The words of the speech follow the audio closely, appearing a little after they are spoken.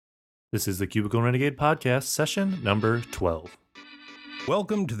This is the Cubicle Renegade Podcast, session number 12.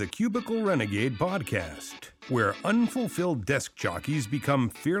 Welcome to the Cubicle Renegade Podcast, where unfulfilled desk jockeys become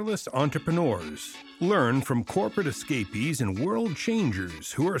fearless entrepreneurs. Learn from corporate escapees and world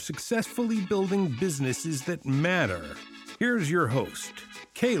changers who are successfully building businesses that matter. Here's your host,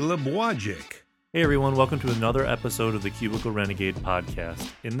 Caleb Wojcik. Hey everyone, welcome to another episode of the Cubicle Renegade Podcast.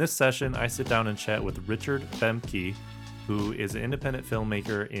 In this session, I sit down and chat with Richard Bemke, who is an independent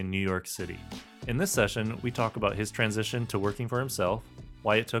filmmaker in New York City. In this session, we talk about his transition to working for himself,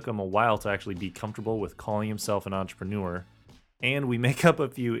 why it took him a while to actually be comfortable with calling himself an entrepreneur, and we make up a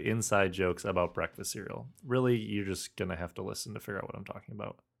few inside jokes about breakfast cereal. Really, you're just going to have to listen to figure out what I'm talking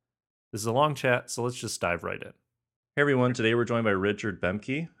about. This is a long chat, so let's just dive right in. Hey everyone, today we're joined by Richard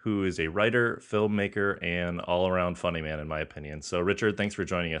Bemke, who is a writer, filmmaker, and all-around funny man in my opinion. So Richard, thanks for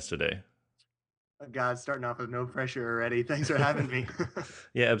joining us today. God, starting off with no pressure already. Thanks for having me.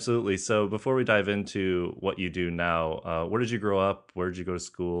 Yeah, absolutely. So before we dive into what you do now, where did you grow up? Where did you go to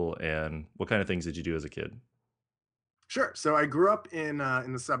school? And what kind of things did you do as a kid? Sure. So I grew up in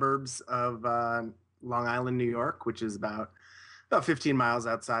the suburbs of Long Island, New York, which is about 15 miles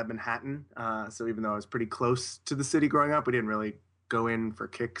outside Manhattan. So even though I was pretty close to the city growing up, we didn't really go in for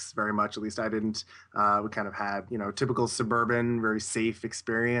kicks very much. At least I didn't. We kind of had, typical suburban, very safe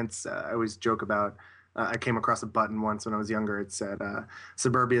experience. I always joke about, I came across a button once when I was younger. It said,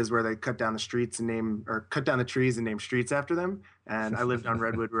 suburbia is where they cut down the trees and name streets after them. And I lived on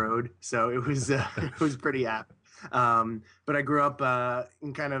Redwood Road. So it was pretty apt. But I grew up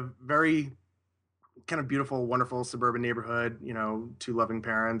in kind of beautiful, wonderful suburban neighborhood, two loving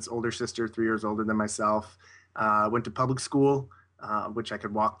parents, older sister, 3 years older than myself. Went to public school, which I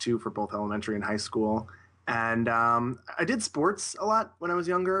could walk to for both elementary and high school. And I did sports a lot when I was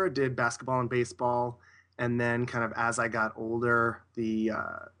younger. I did basketball and baseball. And then kind of as I got older,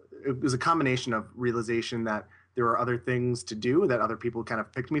 it was a combination of realization that there were other things to do that other people kind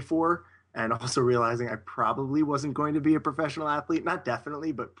of picked me for. And also realizing I probably wasn't going to be a professional athlete, not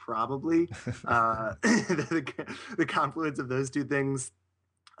definitely, but probably. The confluence of those two things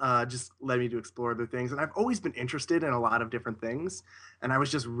just led me to explore other things. And I've always been interested in a lot of different things. And I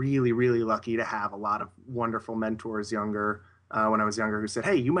was just really, really lucky to have a lot of wonderful mentors when I was younger who said,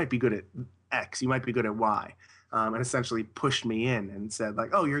 hey, you might be good at X, you might be good at Y. And essentially pushed me in and said like,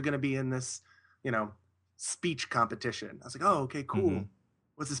 oh, you're going to be in this, speech competition. I was like, oh, okay, cool. Mm-hmm.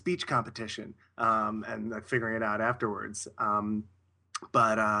 What's a speech competition? And figuring it out afterwards. So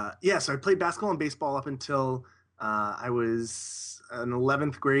I played basketball and baseball up until I was in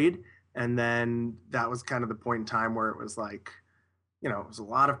 11th grade. And then that was kind of the point in time where it was like, it was a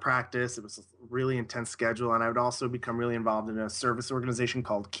lot of practice. It was a really intense schedule. And I would also become really involved in a service organization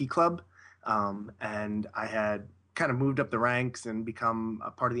called Key Club. And I had kind of moved up the ranks and become a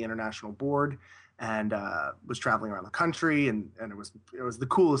part of the international board. And was traveling around the country, and it was the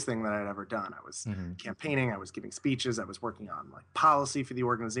coolest thing that I'd ever done. I was campaigning, I was giving speeches, I was working on like policy for the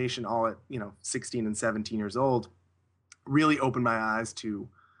organization, all at 16 and 17 years old. Really opened my eyes to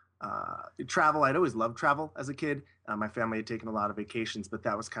travel. I'd always loved travel as a kid. My family had taken a lot of vacations, but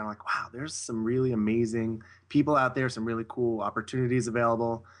that was kind of like, wow, there's some really amazing people out there, some really cool opportunities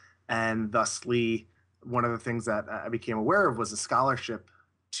available, and thusly, one of the things that I became aware of was a scholarship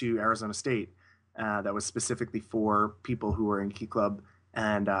to Arizona State. That was specifically for people who were in Key Club,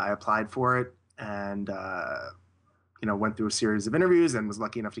 and I applied for it and went through a series of interviews and was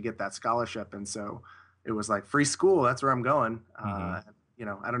lucky enough to get that scholarship. And so it was like free school. That's where I'm going. I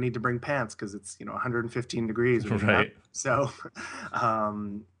don't need to bring pants because it's 115 degrees. Right. So,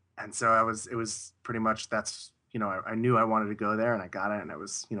 it was pretty much that's I knew I wanted to go there, and I got it, and it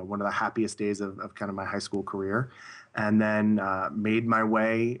was one of the happiest days of kind of my high school career. And then made my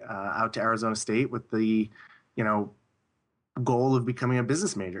way out to Arizona State with the, goal of becoming a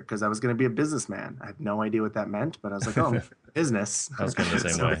business major because I was going to be a businessman. I had no idea what that meant, but I was like, oh, business. I was going the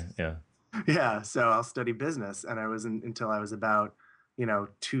same way. Yeah. Yeah. So I'll study business. And I was until I was about,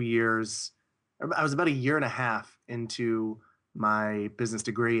 2 years. I was about a year and a half into my business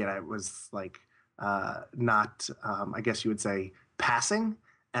degree. And I was like, not, I guess you would say, passing.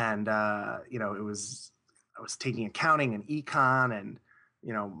 And, I was taking accounting and econ and,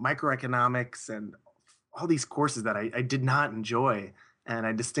 microeconomics and all these courses that I did not enjoy. And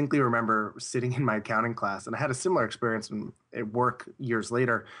I distinctly remember sitting in my accounting class, and I had a similar experience at work years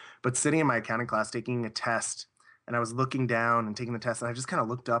later, but sitting in my accounting class, taking a test, and I was looking down and taking the test, and I just kind of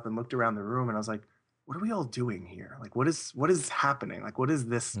looked up and looked around the room, and I was like, what are we all doing here? Like, what is happening? Like, what is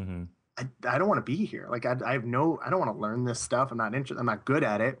this? Mm-hmm. I don't want to be here. Like, I don't want to learn this stuff. I'm not interested. I'm not good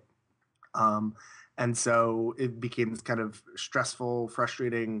at it. And so it became this kind of stressful,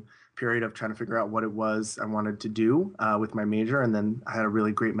 frustrating period of trying to figure out what it was I wanted to do with my major. And then I had a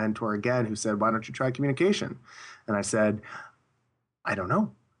really great mentor again who said, "Why don't you try communication?" And I said, "I don't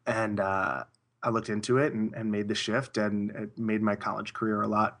know." And I looked into it and made the shift, and it made my college career a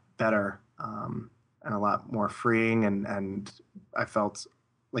lot better, and a lot more freeing. And I felt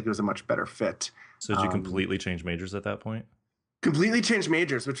like it was a much better fit. So did you completely change majors at that point? Completely changed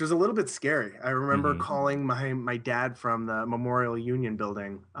majors, which was a little bit scary. I remember Mm-hmm. calling my dad from the Memorial Union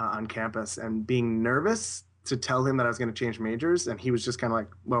building on campus and being nervous to tell him that I was going to change majors. And he was just kind of like,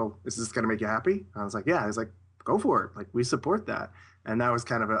 "Well, is this going to make you happy?" And I was like, "Yeah." He's like, "Go for it. Like, we support that." And that was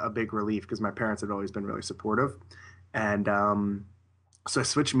kind of a big relief because my parents had always been really supportive. And so I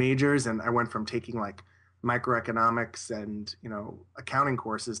switched majors, and I went from taking like microeconomics and, accounting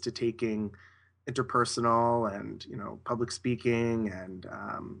courses to taking interpersonal and, public speaking and,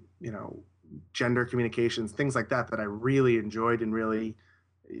 gender communications, things like that I really enjoyed and really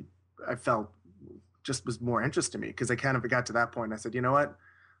I felt just was more interest to me, because I kind of got to that point and I said, "You know what?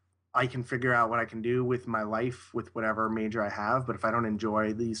 I can figure out what I can do with my life with whatever major I have, but if I don't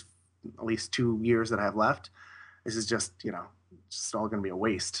enjoy these at least 2 years that I have left, this is just all going to be a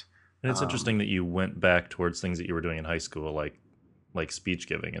waste." And it's Um, interesting that you went back towards things that you were doing in high school, like speech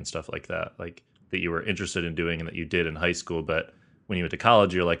giving and stuff like that, like that you were interested in doing and that you did in high school. But when you went to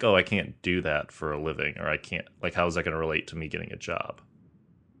college, you're like, oh, I can't do that for a living, or I can't, like, how is that going to relate to me getting a job?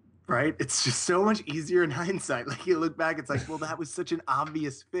 right? It's just so much easier in hindsight. Like, you look back, it's like, well, that was such an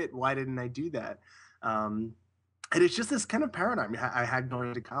obvious fit. Why didn't I do that? Um, and it's just this kind of paradigm I had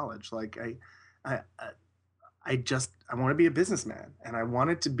going to college. Like, I, I want to be a businessman, and I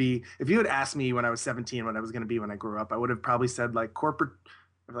wanted to be. If you had asked me when I was 17 what I was going to be when I grew up, I would have probably said like corporate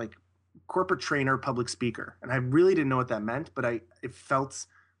trainer, public speaker, and I really didn't know what that meant, but it felt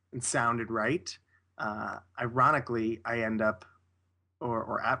and sounded right. Ironically, I end up,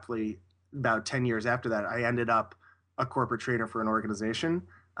 or aptly, about 10 years after that, I ended up a corporate trainer for an organization.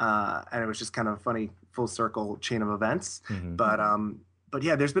 And it was just kind of a funny full circle chain of events. Mm-hmm. But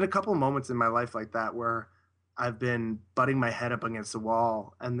yeah, there's been a couple of moments in my life like that where I've been butting my head up against a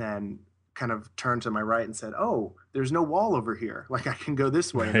wall and then kind of turned to my right and said, "Oh, there's no wall over here. Like, I can go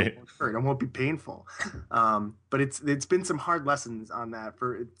this way and it Right. won't hurt. It won't be painful." But it's been some hard lessons on that.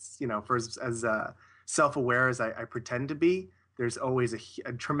 For as self-aware as I pretend to be, there's always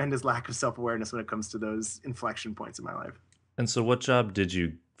a tremendous lack of self-awareness when it comes to those inflection points in my life. And so what job did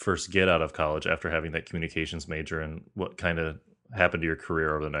you first get out of college after having that communications major, and what kind of happened to your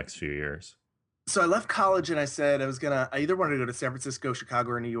career over the next few years? So I left college and I said I either wanted to go to San Francisco,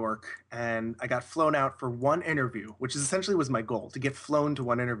 Chicago, or New York. And I got flown out for one interview, which is essentially was my goal, to get flown to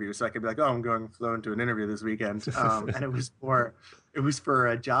one interview so I could be like, "Oh, I'm going flown to an interview this weekend." And it was for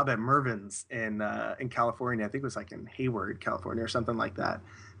a job at Mervin's in California. I think it was like in Hayward, California, or something like that.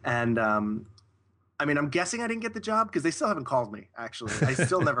 And I mean, I'm guessing I didn't get the job because they still haven't called me, actually. I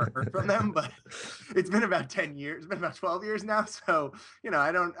still never heard from them, but it's been about 10 years. It's been about 12 years now. So,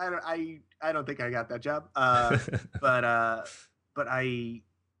 I don't think I got that job. But, uh, but I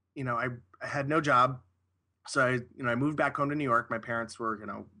had no job. So I moved back home to New York. My parents were,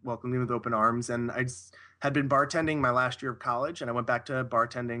 welcoming me with open arms, and I just had been bartending my last year of college, and I went back to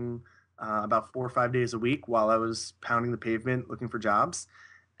bartending about 4 or 5 days a week while I was pounding the pavement looking for jobs.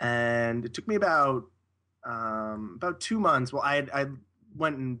 And it took me about 2 months. Well, I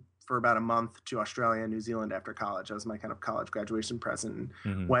went for about a month to Australia and New Zealand after college. That was my kind of college graduation present. And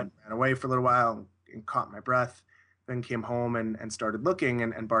Hmm. ran away for a little while and caught my breath. Then came home and started looking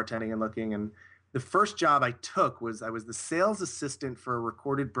and bartending and looking. And the first job I took was I was the sales assistant for a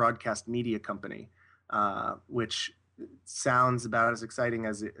recorded broadcast media company, which sounds about as exciting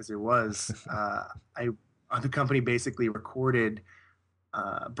as it was. I The company basically recorded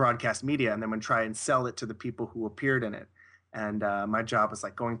broadcast media and then would try and sell it to the people who appeared in it. And my job was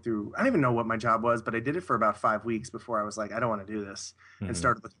like going through, I don't even know what my job was, but I did it for about 5 weeks before I was like, I don't want to do this, and Hmm.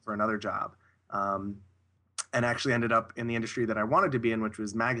 started looking for another job. Um, and actually ended up in the industry that I wanted to be in, which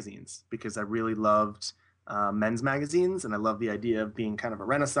was magazines, because I really loved men's magazines. And I love the idea of being kind of a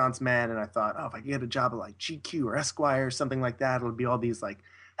Renaissance man. And I thought, oh, if I could get a job at like GQ or Esquire or something like that, it'll be all these like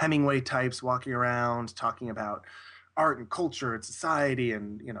Hemingway types walking around talking about art and culture and society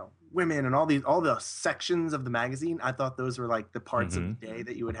and women and all the sections of the magazine. I thought those were like the parts of Hmm. the day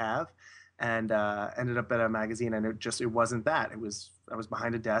that you would have. And ended up at a magazine, and it wasn't that. I was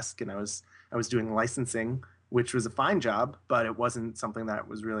behind a desk, and I was doing licensing, which was a fine job, but it wasn't something that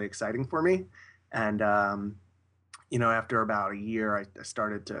was really exciting for me. And after about a year, I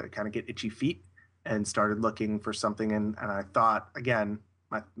started to kind of get itchy feet and started looking for something. And I thought, again,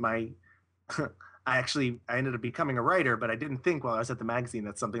 my I ended up becoming a writer, but I didn't think while I was at the magazine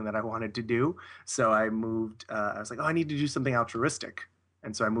that's something that I wanted to do. So I moved. I was like, oh, I need to do something altruistic,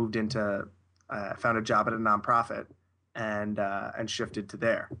 and so I moved into. Found a job at a nonprofit, and shifted to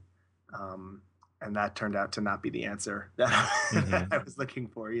there. And that turned out to not be the answer that, that I was looking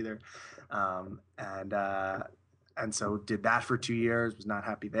for either. And so did that for 2 years. Was not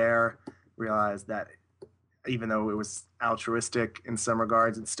happy there. Realized that even though it was altruistic in some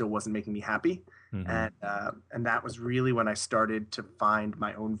regards, it still wasn't making me happy. And that was really when I started to find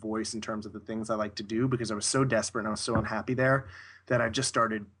my own voice in terms of the things I like to do, because I was so desperate and I was so unhappy there that I just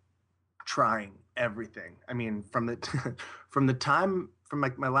started trying everything. I mean, from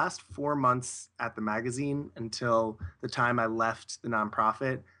my last 4 months at the magazine until the time I left the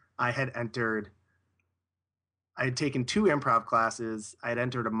nonprofit, I had taken 2 improv classes. I had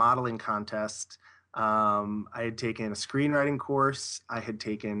entered a modeling contest. I had taken a screenwriting course. I had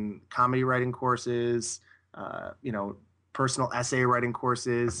taken comedy writing courses, personal essay writing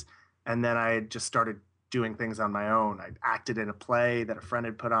courses. And then I had just started doing things on my own. I acted in a play that a friend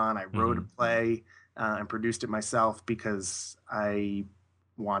had put on. I wrote a play and produced it myself because I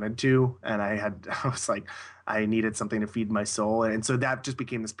wanted to, and I was like, I needed something to feed my soul. And so that just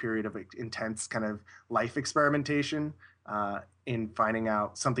became this period of intense kind of life experimentation in finding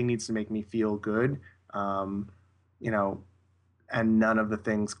out something needs to make me feel good, and none of the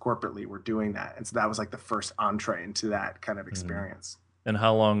things corporately were doing that. And so that was like the first entree into that kind of experience. And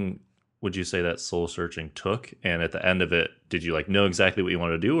how long would you say that soul searching took? And at the end of it, did you know exactly what you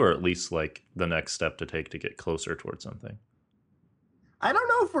wanted to do, or at least the next step to take to get closer towards something? I don't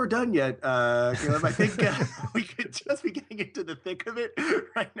know if we're done yet, Caleb. I think we could just be getting into the thick of it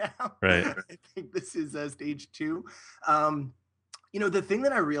right now. Right. I think this is stage 2. The thing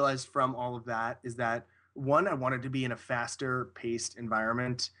that I realized from all of that is that, one, I wanted to be in a faster paced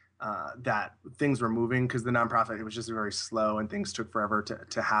environment, that things were moving, because the nonprofit, it was just very slow and things took forever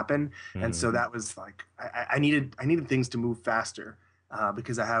to happen. And so that was like, I needed things to move faster,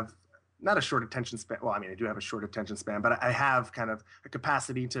 because I have not a short attention span. Well, I mean, I do have a short attention span, but I have kind of a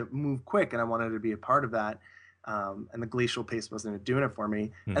capacity to move quick, and I wanted to be a part of that. And the glacial pace wasn't doing it for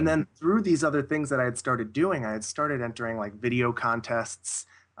me. And then through these other things that I had started doing, I had started entering video contests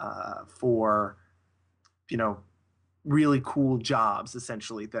for, really cool jobs,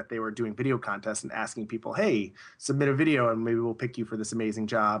 essentially, that they were doing video contests and asking people, hey, submit a video and maybe we'll pick you for this amazing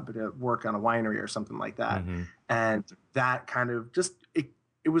job to work on a winery or something like that. And that kind of just,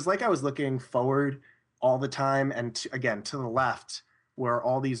 it was like I was looking forward all the time, and again, to the left, where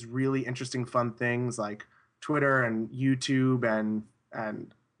all these really interesting, fun things like Twitter and YouTube and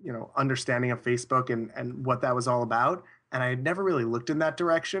understanding of Facebook and what that was all about. And I had never really looked in that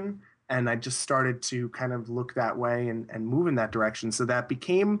direction. And I just started to kind of look that way and move in that direction. So that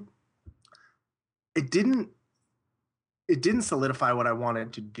became, it didn't solidify what I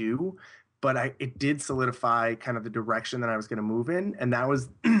wanted to do, but it did solidify kind of the direction that I was going to move in. And that was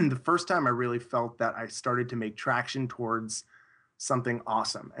the first time I really felt that I started to make traction towards something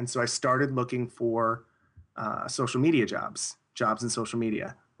awesome. And so I started looking for social media jobs in social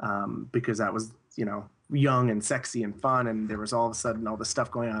media, because that was, young and sexy and fun. And there was all of a sudden all this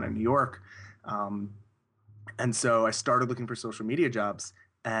stuff going on in New York. And so I started looking for social media jobs,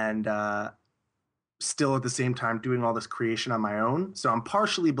 and still at the same time doing all this creation on my own. So I'm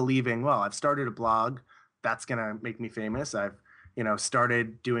partially believing, well, I've started a blog, that's going to make me famous. I've,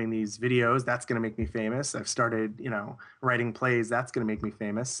 started doing these videos, that's going to make me famous. I've started, writing plays, that's going to make me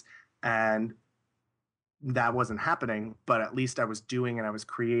famous. And that wasn't happening, but at least I was doing and I was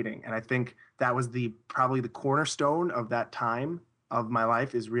creating. And I think that was probably the cornerstone of that time of my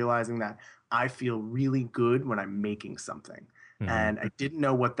life, is realizing that I feel really good when I'm making something. And I didn't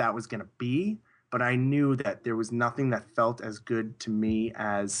know what that was going to be, but I knew that there was nothing that felt as good to me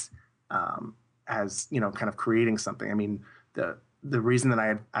as kind of creating something. I mean, the reason that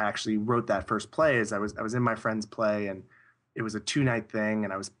I actually wrote that first play is I was in my friend's play, and it was a 2-night thing,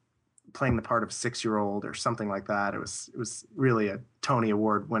 and I was playing the part of a 6-year-old or something like that. It was really a Tony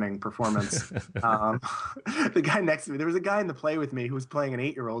Award winning performance. The guy next to me, there was a guy in the play with me who was playing an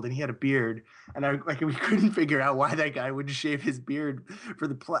 8-year-old, and he had a beard, and we couldn't figure out why that guy would shave his beard for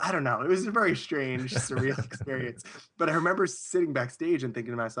the play. I don't know. It was a very strange, surreal experience. But I remember sitting backstage and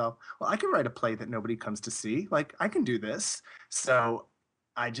thinking to myself, well, I could write a play that nobody comes to see. I can do this. So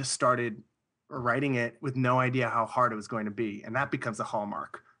I just started writing it with no idea how hard it was going to be. And that becomes a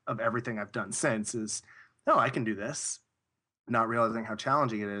hallmark of everything I've done since, is, no, I can do this, not realizing how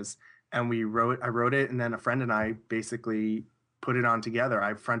challenging it is. And I wrote it, and then a friend and I basically put it on together.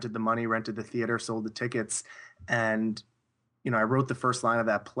 I fronted the money, rented the theater, sold the tickets. And, I wrote the first line of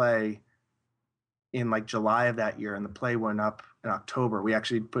that play in like July of that year, and the play went up in October. We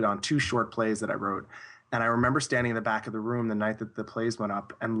actually put on 2 short plays that I wrote. And I remember standing in the back of the room the night that the plays went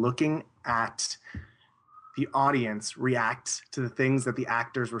up and looking at the audience react to the things that the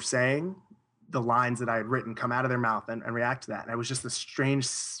actors were saying, the lines that I had written come out of their mouth and react to that. And it was just a strange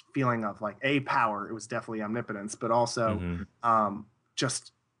feeling of like power. It was definitely omnipotence, but also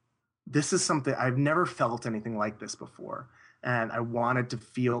just, this is something I've never felt anything like this before. And I wanted to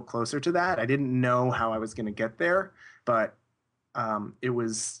feel closer to that. I didn't know how I was going to get there, but it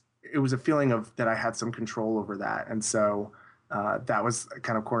was a feeling of that I had some control over that. And so that was a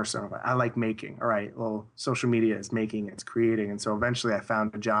kind of cornerstone of it. I like making. All right, well, social media is making, it's creating. And so eventually I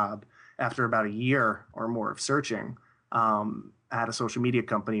found a job after about a year or more of searching at a social media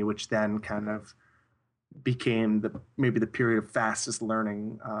company, which then kind of became maybe the period of fastest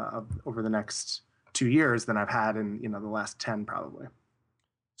learning over the next 2 years than I've had in the last 10 probably.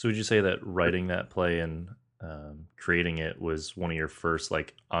 So would you say that writing that play and creating it was one of your first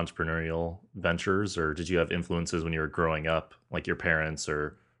like entrepreneurial ventures, or did you have influences when you were growing up, like your parents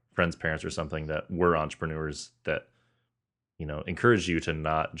or friends' parents or something that were entrepreneurs that encouraged you to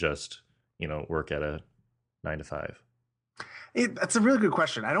not just work at a 9 to 5? That's a really good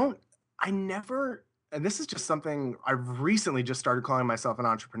question. And this is just something I've recently just started calling myself an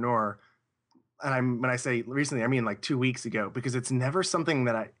entrepreneur. And when I say recently, I mean like 2 weeks ago, because it's never something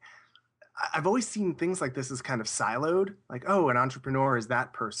that I've always seen things like this as kind of siloed, like, oh, an entrepreneur is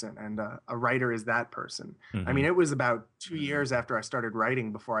that person and a writer is that person. I mean, it was about 2 years after I started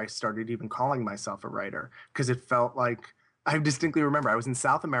writing before I started even calling myself a writer, because it felt like, I distinctly remember I was in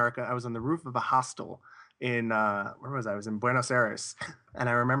South America. I was on the roof of a hostel in, where was I? I was in Buenos Aires. And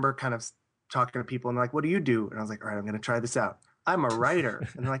I remember kind of talking to people and they're like, what do you do? And I was like, all right, I'm going to try this out. I'm a writer.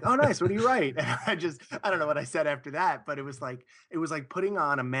 And they're like, oh, nice. What do you write? And I don't know what I said after that, but it was like putting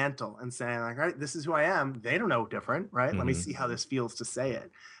on a mantle and saying like, all right, this is who I am. They don't know different, right? Let me see how this feels to say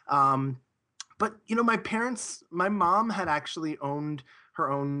it. But my mom had actually owned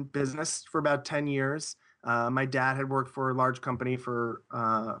her own business for about 10 years. My dad had worked for a large company for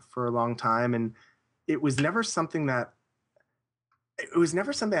a long time. And it was never something I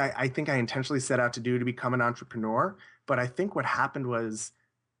think I intentionally set out to do, to become an entrepreneur. But I think what happened was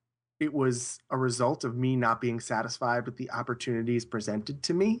it was a result of me not being satisfied with the opportunities presented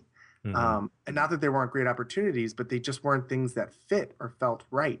to me. And not that there weren't great opportunities, but they just weren't things that fit or felt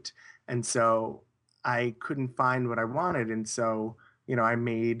right. And so I couldn't find what I wanted. And so, I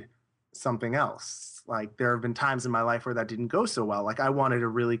made something else. Like there have been times in my life where that didn't go so well. Like I wanted a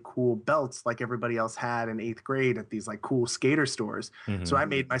really cool belt like everybody else had in 8th grade at these like cool skater stores. So I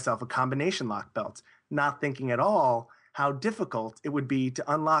made myself a combination lock belt, not thinking at all how difficult it would be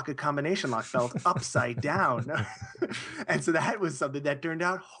to unlock a combination lock belt upside down. And so that was something that turned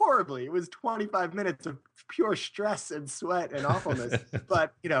out horribly. It was 25 minutes of pure stress and sweat and awfulness.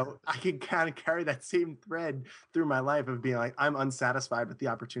 But, I can kind of carry that same thread through my life of being like, I'm unsatisfied with the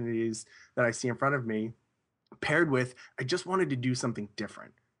opportunities that I see in front of me, paired with, I just wanted to do something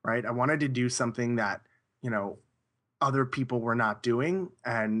different, right? I wanted to do something that, other people were not doing.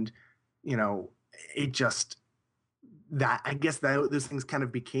 And, it just, that I guess that those things kind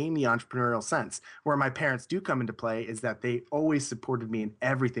of became the entrepreneurial sense. Where my parents do come into play is that they always supported me in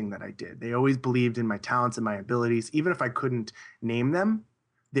everything that I did. They always believed in my talents and my abilities. Even if I couldn't name them,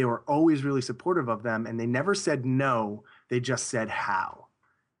 they were always really supportive of them. And they never said no, they just said how.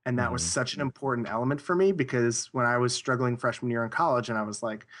 And that was such an important element for me, because when I was struggling freshman year in college and I was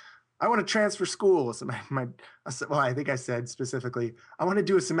like, I want to transfer schools. I think I said specifically, I want to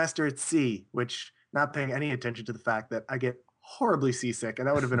do a semester at sea, which, not paying any attention to the fact that I get horribly seasick, and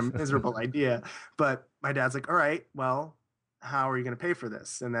that would have been a miserable idea. But my dad's like, all right, well, how are you going to pay for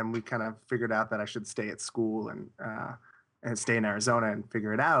this? And then we kind of figured out that I should stay at school and stay in Arizona and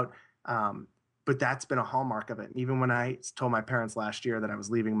figure it out. But that's been a hallmark of it. And even when I told my parents last year that I was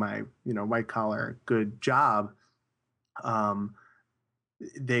leaving my, white collar good job, I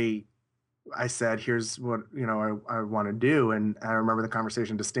said, here's what, I want to do. And I remember the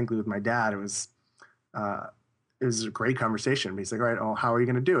conversation distinctly with my dad. It was a great conversation. He's like, all right, well, how are you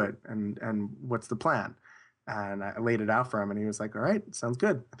going to do it? And what's the plan? And I laid it out for him, and he was like, all right, sounds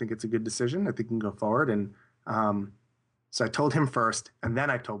good. I think it's a good decision. I think we can go forward. And so I told him first, and then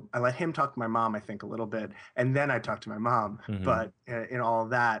I let him talk to my mom, I think, a little bit. And then I talked to my mom. But in all of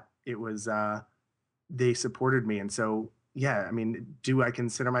that, it was, they supported me. And so, yeah, I mean, do I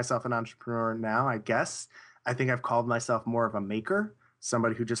consider myself an entrepreneur now? I guess. I think I've called myself more of a maker,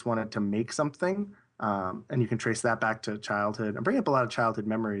 somebody who just wanted to make something. And you can trace that back to childhood. I'm bringing up a lot of childhood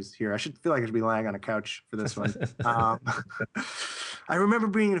memories here. I feel like I should be lying on a couch for this one. I remember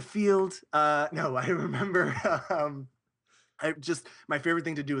being in a field. No, I remember my favorite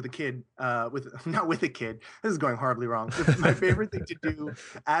thing to do with a kid, with not with a kid. This is going horribly wrong. My favorite thing to do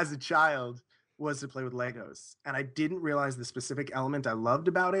as a child was to play with Legos, and I didn't realize the specific element I loved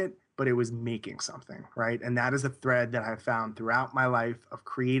about it, but it was making something, right? And that is a thread that I've found throughout my life of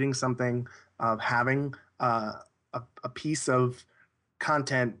creating something, of having a piece of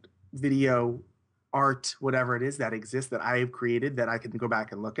content, video, art, whatever it is that exists that I have created that I can go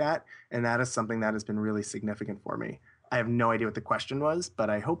back and look at. And that is something that has been really significant for me. I have no idea what the question was, but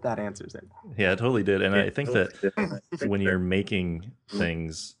I hope that answers it. Yeah, it totally did. And I think that when you're making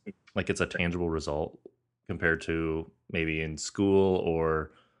things, like it's a tangible result compared to maybe in school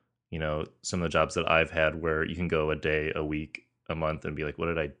or, you know, some of the jobs that I've had where you can go a day, a week, a month and be like, what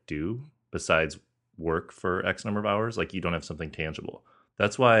did I do besides work for X number of hours? Like you don't have something tangible.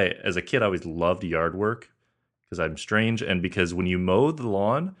 That's why as a kid, I always loved yard work because I'm strange. And because when you mow the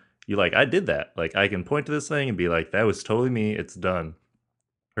lawn, you like, I did that. Like I can point to this thing and be like, that was totally me. It's done.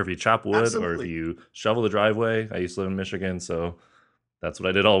 Or if you chop wood Absolutely. or if you shovel the driveway, I used to live in Michigan. So that's what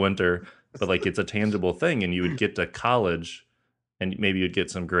I did all winter. But like it's a tangible thing. And you would get to college and maybe you'd get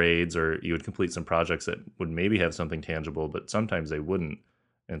some grades or you would complete some projects that would maybe have something tangible, but sometimes they wouldn't.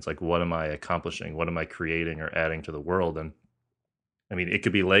 And it's like, what am I accomplishing? What am I creating or adding to the world? And I mean, it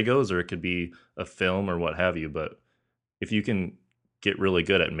could be Legos or it could be a film or what have you. But if you can get really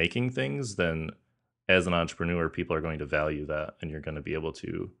good at making things, then as an entrepreneur, people are going to value that and you're going to be able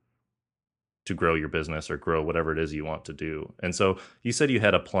to grow your business or grow whatever it is you want to do. And so you said you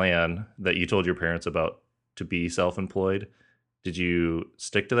had a plan that you told your parents about to be self-employed. Did you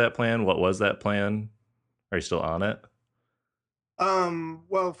stick to that plan? What was that plan? Are you still on it?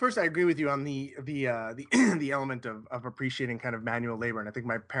 Well, first I agree with you on the element of appreciating kind of manual labor, and I think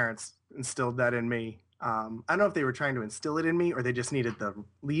my parents instilled that in me. I don't know if they were trying to instill it in me or they just needed the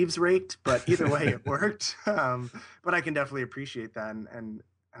leaves raked, but either way it worked. But I can definitely appreciate that, and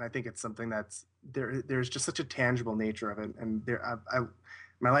I think it's something that's there. There's just such a tangible nature of it, and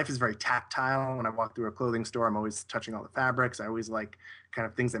my life is very tactile. When I walk through a clothing store, I'm always touching all the fabrics. I always like kind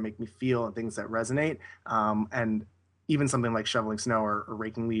of things that make me feel and things that resonate. And even something like shoveling snow or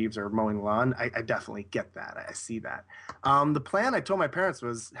raking leaves or mowing the lawn, I definitely get that. I see that. The plan I told my parents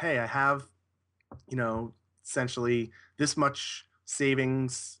was, hey, I have, you know, essentially this much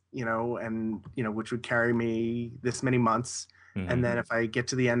savings, you know, and, you know, which would carry me this many months. And then if I get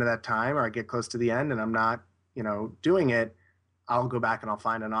to the end of that time or I get close to the end and I'm not, you know, doing it, I'll go back and I'll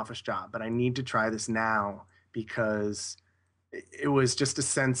find an office job. But I need to try this now because it was just a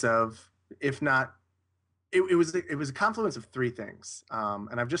sense of, if not, it was a confluence of three things,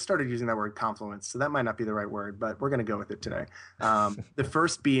 and I've just started using that word confluence, so that might not be the right word, but we're going to go with it today. The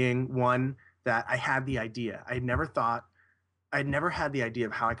first being one that I had the idea. I'd never had the idea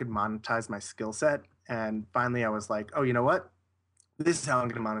of how I could monetize my skill set, and finally I was like, oh, you know what? This is how I'm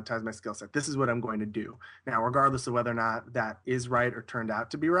going to monetize my skill set. This is what I'm going to do. Now, regardless of whether or not that is right or turned out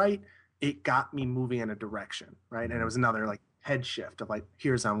to be right, it got me moving in a direction, right? And it was another like head shift of like,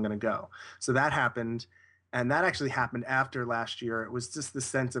 here's how I'm going to go. So that happened. And that actually happened after last year. It was just the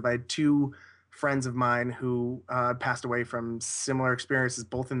sense of I had two friends of mine who passed away from similar experiences,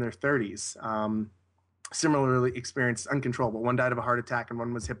 both in their 30s. Similarly experienced uncontrollable. One died of a heart attack and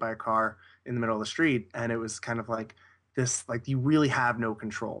one was hit by a car in the middle of the street. And it was kind of like this, like you really have no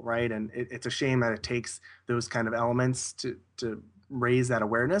control, right? And it's a shame that it takes those kind of elements to raise that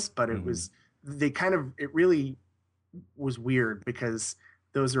awareness. But it was, it really was weird because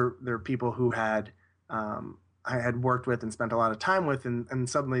they're people who had, I had worked with and spent a lot of time with, and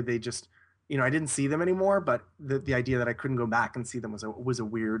suddenly they just, you know, I didn't see them anymore. But the idea that I couldn't go back and see them was a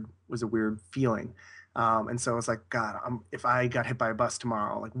weird feeling. And so I was like, God, if I got hit by a bus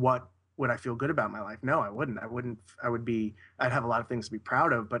tomorrow, like what would I feel good about my life? No, I wouldn't. I'd have a lot of things to be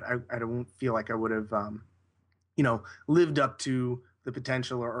proud of, but I don't feel like I would have, you know, lived up to the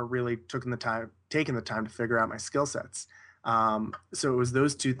potential or really taken the time to figure out my skill sets. So it was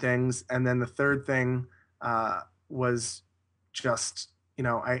those two things. And then the third thing was just, you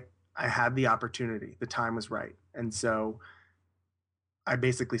know, I had the opportunity, the time was right. And so I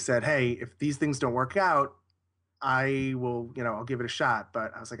basically said, hey, if these things don't work out, I will, you know, I'll give it a shot.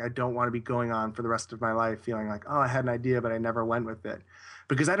 But I was like, I don't want to be going on for the rest of my life feeling like, oh, I had an idea, but I never went with it,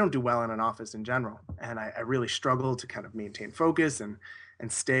 because I don't do well in an office in general. And I really struggle to kind of maintain focus and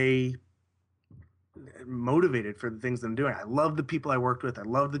stay motivated for the things that I'm doing. I love the people I worked with. I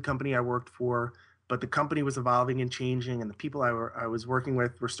love the company I worked for, but the company was evolving and changing, and the people I was working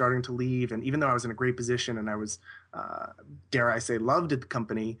with were starting to leave. And even though I was in a great position and I was, dare I say, loved at the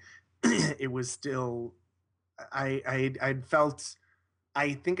company, it was still, I'd felt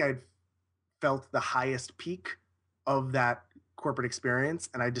I think I'd felt the highest peak of that corporate experience,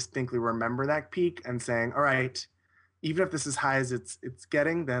 and I distinctly remember that peak and saying, "All right, even if this is high as it's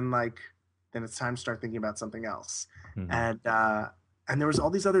getting, then it's time to start thinking about something else." Mm-hmm. And there was all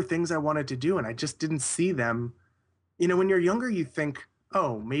these other things I wanted to do, and I just didn't see them. When you're younger, you think,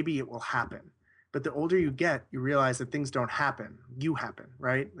 "Oh, maybe it will happen." But the older you get, you realize that things don't happen. You happen,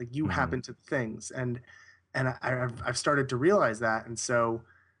 right? Like you Mm-hmm. happen to things, and I've started to realize that, and so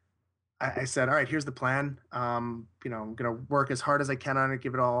I said, all right, here's the plan. I'm gonna work as hard as I can on it,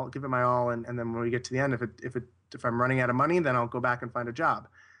 give it my all, and then when we get to the end, if I'm running out of money, then I'll go back and find a job.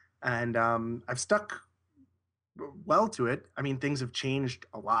 And I've stuck well to it. I mean, things have changed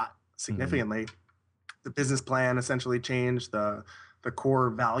a lot Mm-hmm. significantly. The business plan essentially changed. The core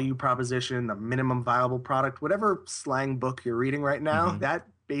value proposition, the minimum viable product, whatever slang book you're reading right now, Mm-hmm. that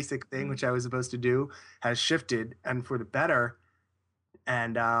basic thing which I was supposed to do has shifted and for the better.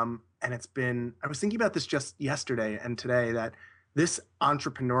 And it's been, I was thinking about this just yesterday and today, that this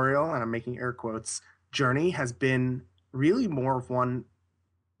entrepreneurial, and I'm making air quotes, journey has been really more of one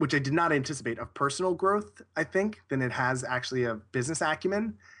which I did not anticipate, of personal growth, I think, than it has actually of business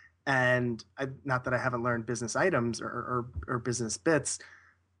acumen. And not that I haven't learned business items or business bits.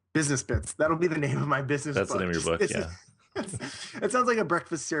 That'll be the name of my business That's the name book. of your Just book. business. Yeah. It sounds like a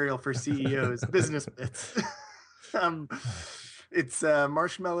breakfast cereal for CEOs. Business bits. um, it's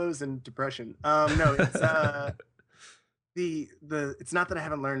marshmallows and depression. No, it's the. It's not that I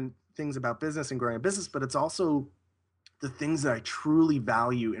haven't learned things about business and growing a business, but it's also the things that I truly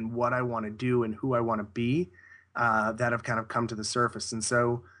value in what I want to do and who I want to be that have kind of come to the surface. And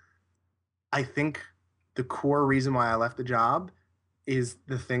so I think the core reason why I left the job is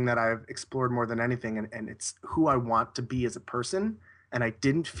the thing that I've explored more than anything. And it's who I want to be as a person. And I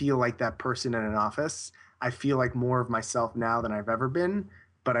didn't feel like that person in an office. I feel like more of myself now than I've ever been.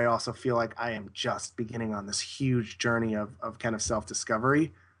 But I also feel like I am just beginning on this huge journey of kind of self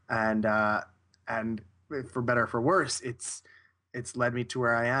discovery. And for better or for worse, it's led me to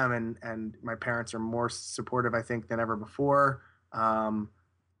where I am. And my parents are more supportive, I think, than ever before. Um,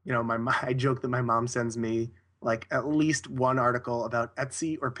 I joke that my mom sends me like at least one article about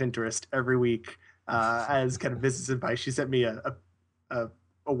Etsy or Pinterest every week as kind of business advice. She sent me a, a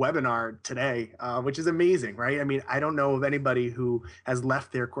webinar today, which is amazing, right? I mean, I don't know of anybody who has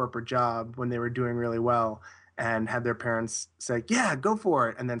left their corporate job when they were doing really well and had their parents say, "Yeah, go for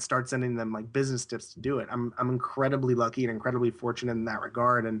it," and then start sending them like business tips to do it. I'm incredibly lucky and incredibly fortunate in that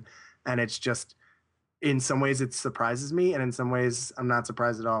regard, and it's just in some ways it surprises me, and in some ways I'm not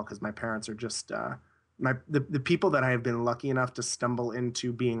surprised at all because my parents are just the people that I have been lucky enough to stumble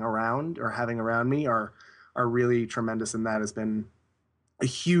into being around or having around me are really tremendous, and that has been a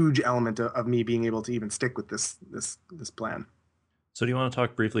huge element of me being able to even stick with this plan. So, do you want to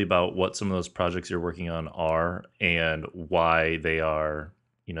talk briefly about what some of those projects you're working on are and why they are,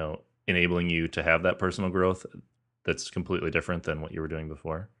 enabling you to have that personal growth that's completely different than what you were doing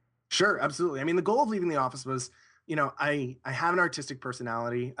before? Sure, absolutely. I mean, the goal of leaving the office was, I have an artistic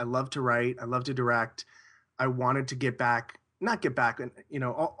personality. I love to write. I love to direct. I wanted to not get back,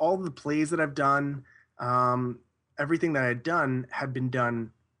 all the plays that I've done, um, everything that I'd done had been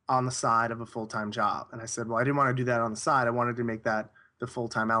done on the side of a full time job. And I said, well, I didn't want to do that on the side. I wanted to make that the full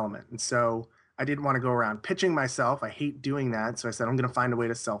time element. And so I didn't want to go around pitching myself. I hate doing that. So I said, I'm going to find a way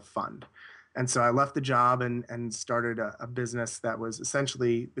to self fund. And so I left the job and started a business that was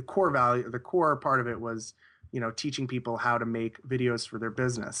essentially the core part of it was, teaching people how to make videos for their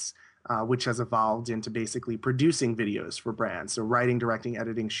business, which has evolved into basically producing videos for brands. So writing, directing,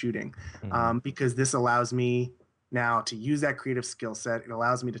 editing, shooting, Mm-hmm. because this allows me now to use that creative skill set. It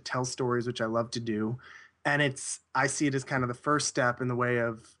allows me to tell stories, which I love to do. And I see it as kind of the first step in the way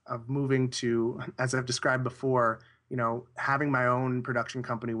of moving to, as I've described before, having my own production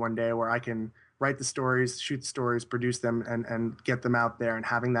company one day where I can write the stories, shoot the stories, produce them, and get them out there, and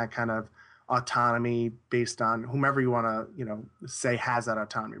having that kind of autonomy based on whomever you want to, say has that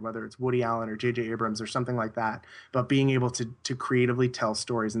autonomy, whether it's Woody Allen or J.J. Abrams or something like that, but being able to creatively tell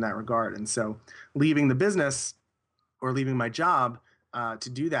stories in that regard. And so leaving the business or leaving my job to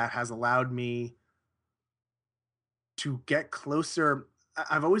do that has allowed me to get closer.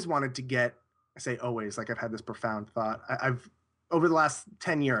 I've always wanted to get, I say always, like I've had this profound thought. I've over the last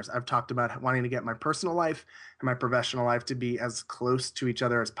 10 years, I've talked about wanting to get my personal life and my professional life to be as close to each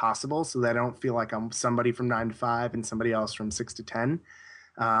other as possible so that I don't feel like I'm somebody from 9 to 5 and somebody else from 6 to 10.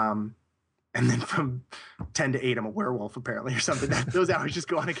 Um, and then from 10 to 8, I'm a werewolf apparently or something. Those hours just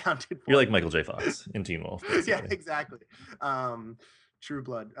go unaccounted for. You're like Michael J. Fox in Teen Wolf, Yeah, basically. exactly. Um, True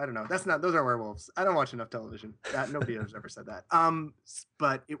Blood. I don't know. That's not. Those are werewolves. I don't watch enough television. Nobody has ever said that.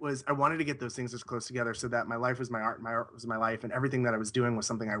 But it was. I wanted to get those things as close together so that my life was my art, my art was my life, and everything that I was doing was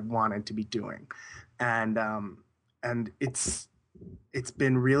something I wanted to be doing, and it's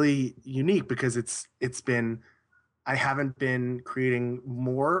been really unique because it's been. I haven't been creating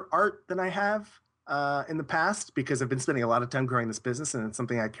more art than I have in the past because I've been spending a lot of time growing this business and it's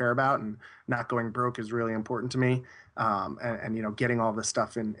something I care about, and not going broke is really important to me. And you know, getting all this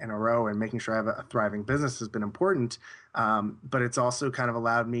stuff in a row and making sure I have a thriving business has been important. But it's also kind of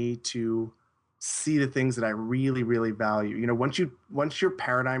allowed me to see the things that I really, really value. You know, once your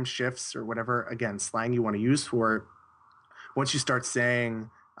paradigm shifts, or whatever, again, slang you want to use for it, once you start saying,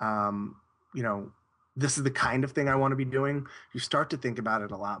 you know, this is the kind of thing I want to be doing, you start to think about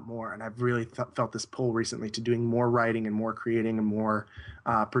it a lot more. And I've really felt this pull recently to doing more writing and more creating and more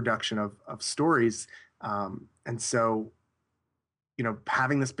production of stories. And so, you know,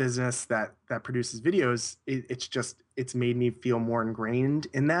 having this business that produces videos, it's made me feel more ingrained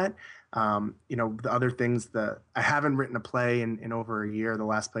in that. You know, the other things that I haven't written a play in over a year. The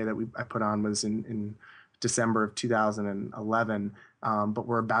last play that I put on was in December of 2011. But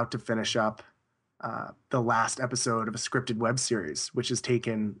we're about to finish up the last episode of a scripted web series, which has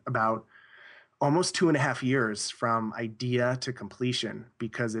taken about almost 2.5 years from idea to completion,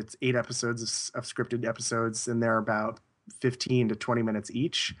 because it's 8 episodes of scripted episodes, and they're about 15 to 20 minutes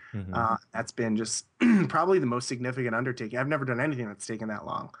each. That's been just probably the most significant undertaking. I've never done anything that's taken that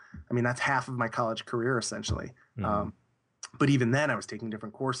long. I mean, that's half of my college career, essentially. But even then I was taking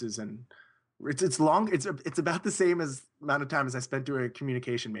different courses, and it's long. It's about the same as amount of time as I spent doing a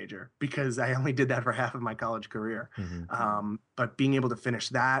communication major, because I only did that for half of my college career. But being able to finish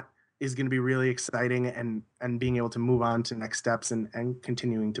that is going to be really exciting, and being able to move on to next steps and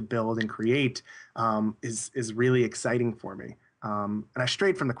continuing to build and create is really exciting for me. And I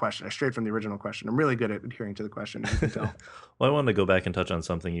strayed from the question. I strayed from the original question. I'm really good at adhering to the question, as you can tell. Well, I wanted to go back and touch on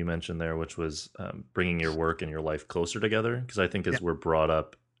something you mentioned there, which was bringing your work and your life closer together. Because I think as we're brought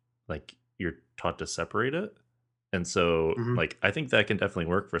up, like, you're taught to separate it. And so like, I think that can definitely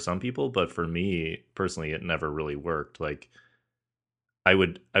work for some people, but for me personally, it never really worked. Like, I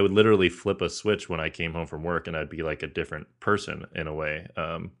would literally flip a switch when I came home from work, and I'd be like a different person in a way.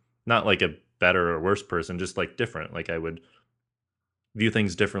 Not like a better or worse person, just like different. Like, I would view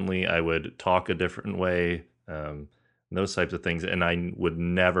things differently. I would talk a different way, those types of things. And I would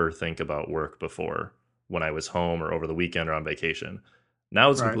never think about work before, when I was home or over the weekend or on vacation. Now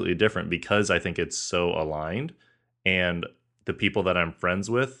it's completely different, because I think it's so aligned. And the people that I'm friends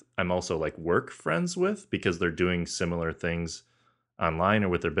with, I'm also like work friends with, because they're doing similar things online or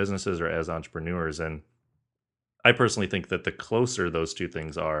with their businesses or as entrepreneurs. And I personally think that the closer those two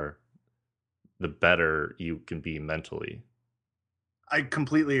things are, the better you can be mentally. I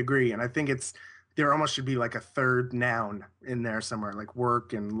completely agree. And I think there almost should be like a third noun in there somewhere, like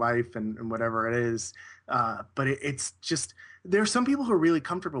work and life and whatever it is. But it's just, there are some people who are really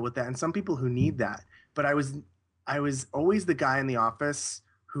comfortable with that, and some people who need that. But I was always the guy in the office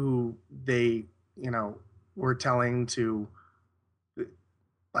who they, you know, were telling to,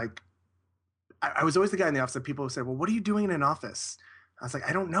 like, I was always the guy in the office that people said, well, what are you doing in an office? I was like,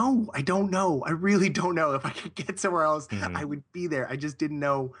 I don't know. I really don't know. If I could get somewhere else, I would be there. I just didn't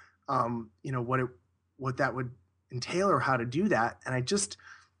know, you know, what that would entail or how to do that. And it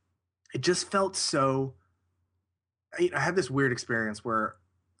just felt so, I had this weird experience where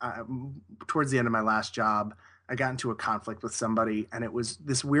towards the end of my last job, I got into a conflict with somebody, and it was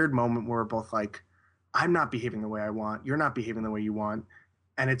this weird moment where we're both like, I'm not behaving the way I want. You're not behaving the way you want.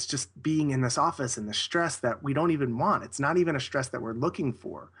 And it's just being in this office and the stress that we don't even want. It's not even a stress that we're looking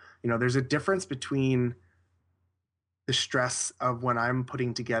for. You know, there's a difference between the stress of when I'm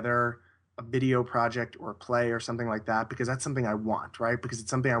putting together a video project or a play or something like that, because that's something I want, right? Because it's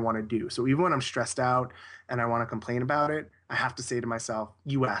something I want to do. So even when I'm stressed out and I want to complain about it, I have to say to myself,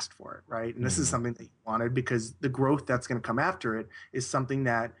 you asked for it, right? And this is something that you wanted, because the growth that's going to come after it is something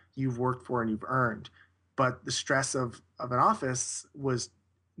that you've worked for and you've earned. But the stress of an office was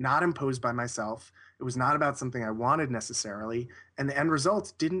not imposed by myself. It was not about something I wanted necessarily. And the end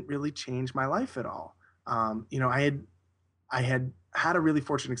results didn't really change my life at all. You know, I had a really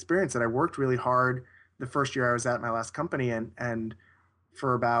fortunate experience that I worked really hard the first year I was at my last company, and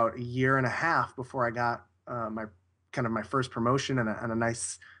for about 1.5 years before I got my first promotion and a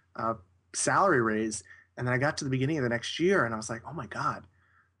nice salary raise. And then I got to the beginning of the next year, and I was like, oh my God,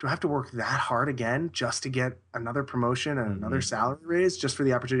 do I have to work that hard again just to get another promotion and another salary raise just for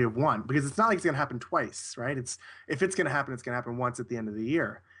the opportunity of one? Because it's not like it's going to happen twice, right? If it's going to happen, it's going to happen once at the end of the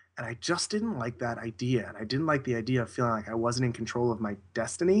year. And I just didn't like that idea. And I didn't like the idea of feeling like I wasn't in control of my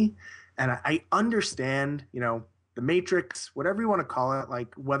destiny. And I understand, the matrix, whatever you want to call it,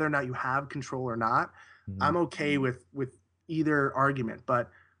 like whether or not you have control or not. Mhm. I'm okay with either argument, but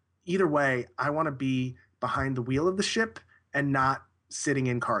either way, I want to be behind the wheel of the ship and not sitting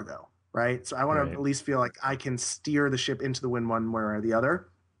in cargo, right? So I want to Right. at least feel like I can steer the ship into the wind one way or the other.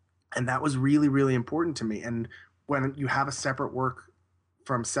 And that was really, really important to me. And when you have a separate work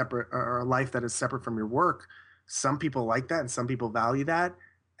from separate, or a life that is separate from your work, some people like that and some people value that.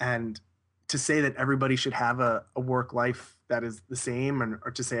 And to say that everybody should have a work life that is the same, and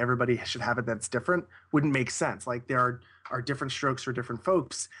or to say everybody should have it that's different, wouldn't make sense. Like there are different strokes for different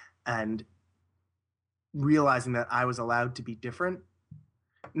folks. And realizing that I was allowed to be different,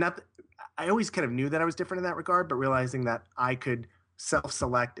 not that, I always kind of knew that I was different in that regard, but realizing that I could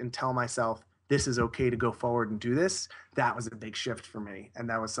self-select and tell myself this is okay to go forward and do this, that was a big shift for me. And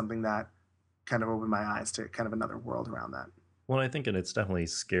that was something that kind of opened my eyes to kind of another world around that. Well, I think, and it's definitely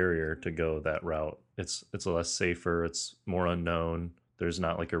scarier to go that route. It's less safer. It's more unknown. There's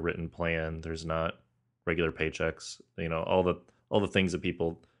not like a written plan. There's not regular paychecks. All the things that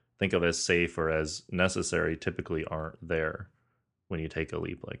people think of as safe or as necessary typically aren't there when you take a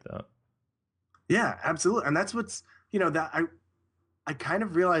leap like that. Yeah, absolutely. And that's what's, that I kind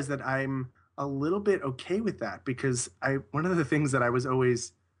of realized that I'm a little bit okay with that, because one of the things that I was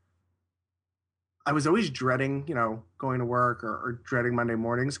always dreading, going to work, or dreading Monday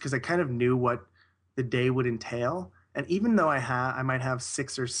mornings, because I kind of knew what the day would entail. And even though I might have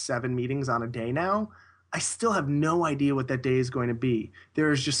 6 or 7 meetings on a day now, I still have no idea what that day is going to be.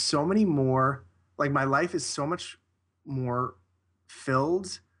 There is just so many more, like my life is so much more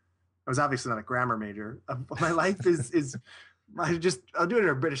filled. I was obviously not a grammar major. My life is I'll do it in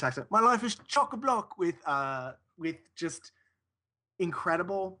a British accent. My life is chock a block with just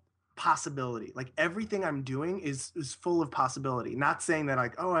incredible possibility. Like everything I'm doing is full of possibility. Not saying that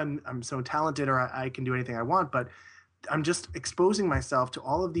like, oh, I'm so talented, or I can do anything I want, but I'm just exposing myself to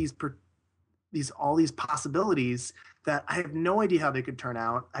all of these possibilities that I have no idea how they could turn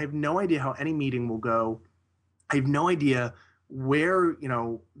out. I have no idea how any meeting will go. I have no idea where,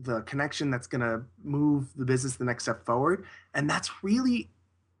 the connection that's going to move the business the next step forward. And that's really,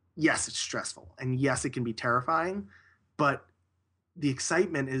 yes, it's stressful, and yes, it can be terrifying, but the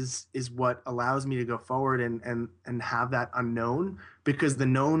excitement is what allows me to go forward and have that unknown, because the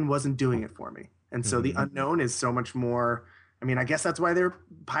known wasn't doing it for me. And so the Mhm. unknown is so much more. I mean, I guess that's why their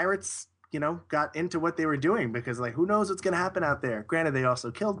pirates, got into what they were doing, because like who knows what's going to happen out there. Granted, they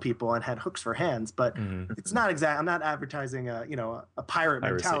also killed people and had hooks for hands, but Mhm. it's not exact. I'm not advertising a pirate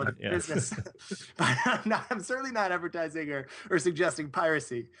Piracy. mentality Yeah. business. But I'm certainly not advertising or suggesting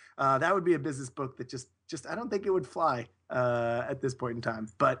piracy. That would be a business book that just I don't think it would fly at this point in time.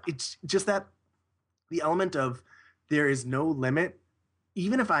 But it's just that the element of there is no limit.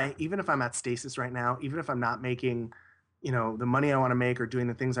 Even if I'm at stasis right now, even if I'm not making, the money I want to make or doing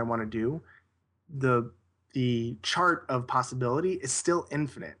the things I want to do, the chart of possibility is still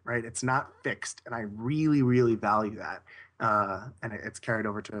infinite, right? It's not fixed, and I really, really value that. And it's carried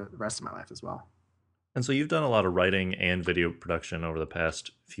over to the rest of my life as well. And so you've done a lot of writing and video production over the past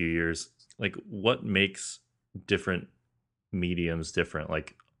few years. Like, what makes different mediums different?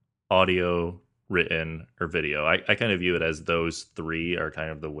 Like audio, written, or video? I kind of view it as those three are kind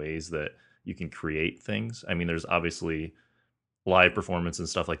of the ways that you can create things. I mean, there's obviously live performance and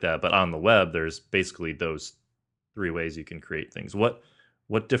stuff like that, but on the web, there's basically those three ways you can create things. What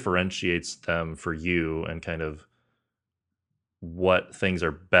differentiates them for you, and kind of what things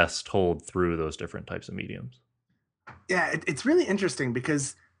are best told through those different types of mediums? Yeah, it's really interesting,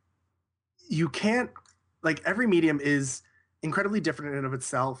 because you can't, like, every medium is incredibly different in and of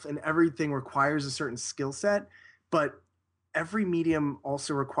itself, and everything requires a certain skill set, but every medium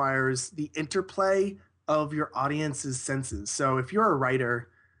also requires the interplay of your audience's senses. So if you're a writer,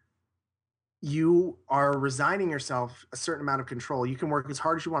 you are resigning yourself a certain amount of control. You can work as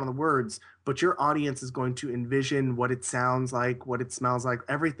hard as you want on the words, but your audience is going to envision what it sounds like, what it smells like,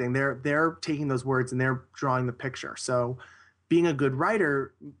 everything. They're taking those words and they're drawing the picture. So being a good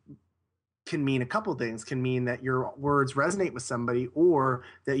writer can mean a couple things. Can mean that your words resonate with somebody, or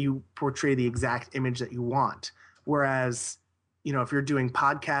that you portray the exact image that you want. Whereas, if you're doing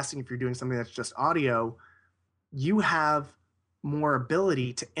podcasting, if you're doing something that's just audio, you have more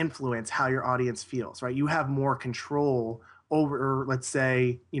ability to influence how your audience feels, right? You have more control over, let's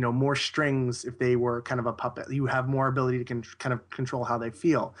say, more strings. If they were kind of a puppet, you have more ability to kind of control how they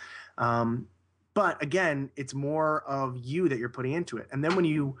feel. But again, it's more of you that you're putting into it. And then when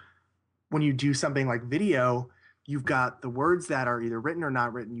you do something like video, you've got the words that are either written or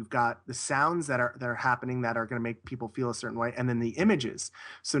not written, you've got the sounds that are happening that are going to make people feel a certain way, and then the images.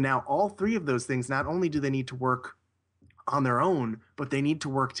 So now all three of those things, not only do they need to work on their own, but they need to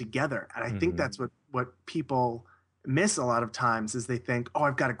work together. And I think that's what people miss a lot of times is they think, oh,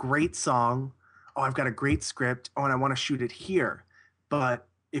 I've got a great song, oh, I've got a great script, oh, and I want to shoot it here. But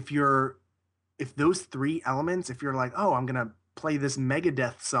if those three elements, if you're like, oh, I'm gonna play this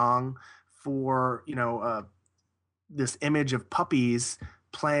Megadeth song for this image of puppies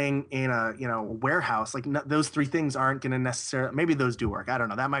playing in a warehouse, like those three things aren't going to necessarily, maybe those do work, I don't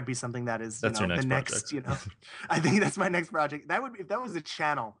know, that might be something that is that's your next the next I think that's my next project. That would, if that was a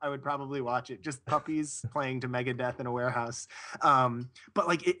channel, I would probably watch it, just puppies playing to Megadeth in a warehouse. But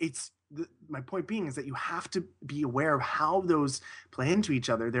like my point being is that you have to be aware of how those play into each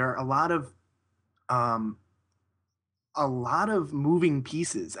other. There are a lot of moving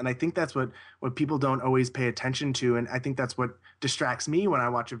pieces, and I think that's what people don't always pay attention to, and I think that's what distracts me when I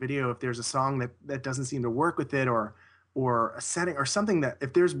watch a video. If there's a song that doesn't seem to work with it, or a setting or something, that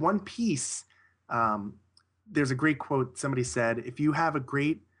if there's one piece, there's a great quote somebody said, if you have a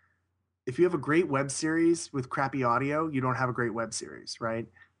great web series with crappy audio, you don't have a great web series, right?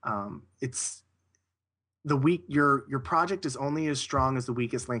 It's your project is only as strong as the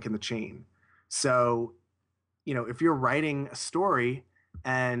weakest link in the chain. So if you're writing a story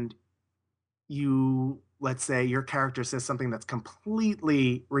and let's say your character says something that's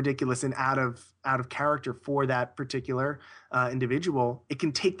completely ridiculous and out of character for that particular individual, it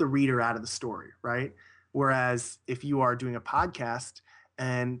can take the reader out of the story, right? Whereas if you are doing a podcast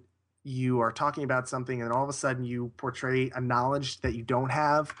and you are talking about something and all of a sudden you portray a knowledge that you don't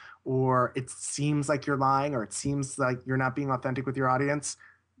have, or it seems like you're lying, or it seems like you're not being authentic with your audience,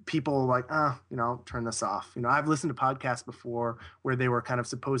 people like, turn this off. I've listened to podcasts before where they were kind of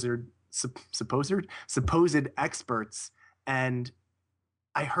supposed experts, and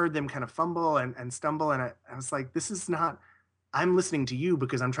I heard them kind of fumble and stumble, and I was like, this is not, I'm listening to you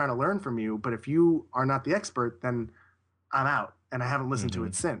because I'm trying to learn from you, but if you are not the expert, then I'm out, and I haven't listened to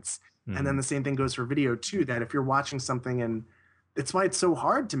it since. And then the same thing goes for video too, that if you're watching something, and it's why it's so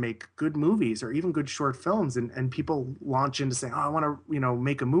hard to make good movies or even good short films, and people launch into saying, oh, I want to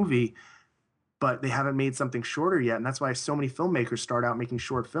make a movie, but they haven't made something shorter yet. And that's why so many filmmakers start out making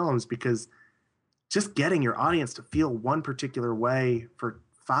short films, because just getting your audience to feel one particular way for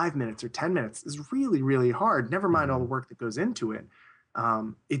 5 minutes or 10 minutes is really, really hard. Never mind all the work that goes into it.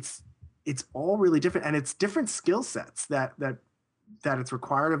 It's all really different, and it's different skill sets that it's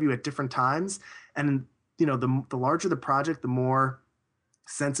required of you at different times. And the larger the project, the more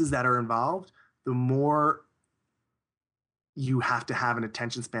senses that are involved, the more you have to have an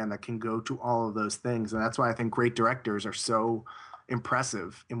attention span that can go to all of those things. And that's why I think great directors are so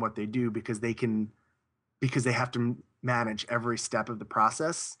impressive in what they do, because they have to manage every step of the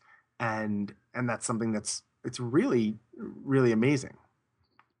process. And that's something it's really, really amazing.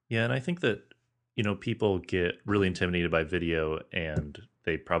 Yeah. And I think that, people get really intimidated by video, and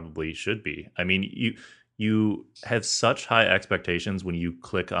they probably should be. I mean, you have such high expectations when you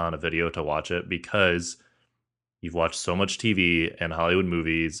click on a video to watch it, because you've watched so much TV and Hollywood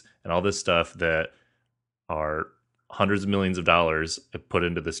movies and all this stuff that are hundreds of millions of dollars put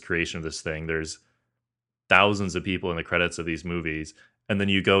into this creation of this thing. There's thousands of people in the credits of these movies. And then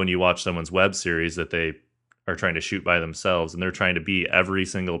you go and you watch someone's web series that they are trying to shoot by themselves, and they're trying to be every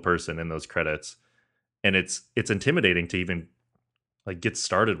single person in those credits. And it's intimidating to even like get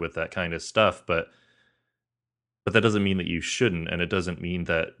started with that kind of stuff. But that doesn't mean that you shouldn't. And it doesn't mean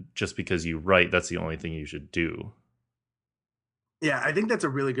that just because you write, that's the only thing you should do. Yeah, I think that's a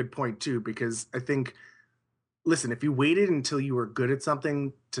really good point too, because I think, listen, if you waited until you were good at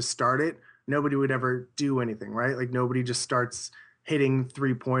something to start it, nobody would ever do anything, right? Like nobody just starts hitting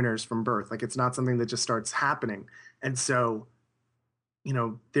 3-pointers from birth. Like it's not something that just starts happening. And so,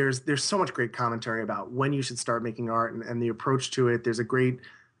 there's so much great commentary about when you should start making art and the approach to it. There's a great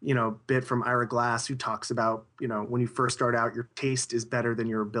bit from Ira Glass who talks about, when you first start out, your taste is better than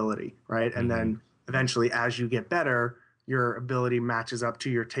your ability, right? And then eventually, as you get better, your ability matches up to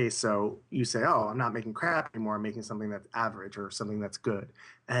your taste. So you say, oh, I'm not making crap anymore. I'm making something that's average or something that's good.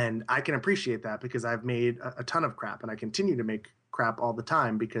 And I can appreciate that, because I've made a ton of crap, and I continue to make crap all the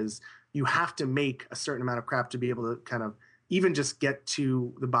time, because you have to make a certain amount of crap to be able to kind of even just get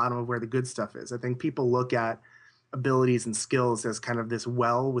to the bottom of where the good stuff is. I think people look at abilities and skills as kind of this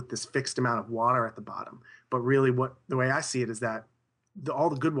well with this fixed amount of water at the bottom. But really the way I see it is that all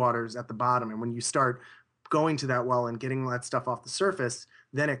the good water is at the bottom. And when you start going to that well and getting that stuff off the surface,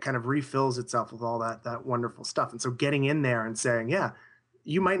 then it kind of refills itself with all that wonderful stuff. And so getting in there and saying, yeah,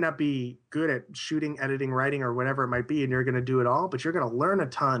 you might not be good at shooting, editing, writing, or whatever it might be, and you're going to do it all, but you're going to learn a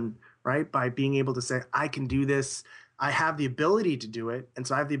ton, right? By being able to say, I can do this. I have the ability to do it. And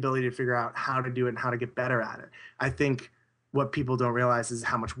so I have the ability to figure out how to do it and how to get better at it. I think what people don't realize is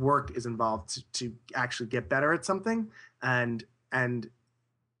how much work is involved to actually get better at something. And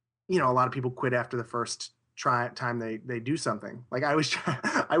you know, a lot of people quit after the first time they do something. Like I was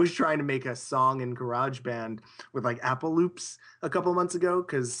I was trying to make a song in GarageBand with like Apple loops a couple of months ago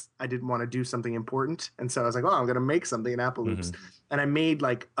because I didn't want to do something important, and so I was like, oh, I'm gonna make something in Apple loops, and I made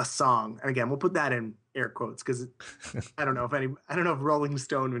like a song. And again, we'll put that in air quotes because I don't know if Rolling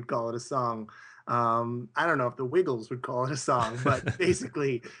Stone would call it a song. I don't know if the Wiggles would call it a song, but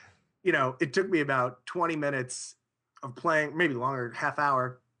basically, you know, it took me about 20 minutes of playing, maybe longer, half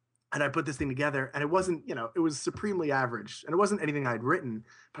hour. And I put this thing together, and it wasn't, you know, it was supremely average, and it wasn't anything I'd written,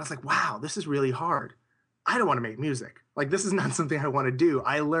 but I was like, wow, this is really hard. I don't want to make music. Like, this is not something I want to do.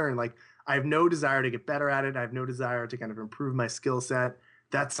 I learned, like, I have no desire to get better at it. I have no desire to kind of improve my skill set.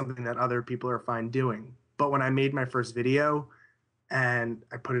 That's something that other people are fine doing. But when I made my first video and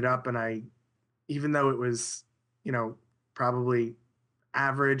I put it up, and even though it was, you know, probably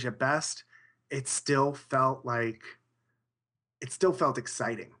average at best, it still felt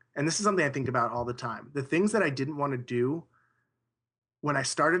exciting. And this is something I think about all the time. The things that I didn't want to do, when I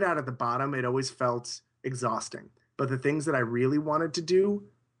started out at the bottom, it always felt exhausting. But the things that I really wanted to do,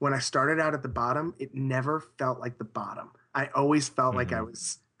 when I started out at the bottom, it never felt like the bottom. I always felt like I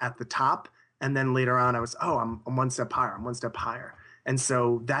was at the top. And then later on, I was, oh, I'm one step higher. I'm one step higher. And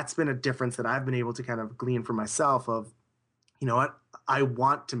so that's been a difference that I've been able to kind of glean for myself of, you know what? I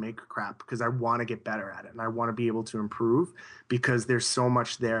want to make crap because I want to get better at it, and I want to be able to improve because there's so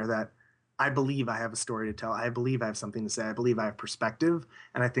much there that I believe I have a story to tell. I believe I have something to say. I believe I have perspective.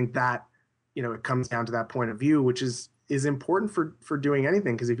 And I think that, you know, it comes down to that point of view, which is important for doing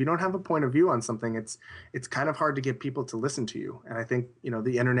anything. Because if you don't have a point of view on something, it's kind of hard to get people to listen to you. And I think, you know,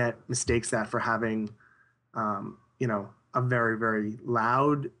 the internet mistakes that for having, you know, a very, very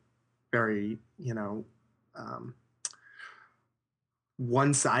loud, very, you know,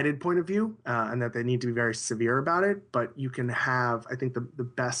 one-sided point of view, and that they need to be very severe about it. But you can have, I think, the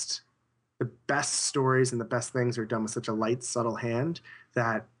best stories and the best things are done with such a light, subtle hand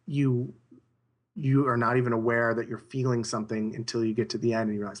that you are not even aware that you're feeling something until you get to the end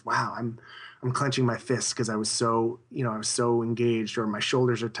and you realize, wow, I'm clenching my fists because I was so, you know, I was so engaged, or my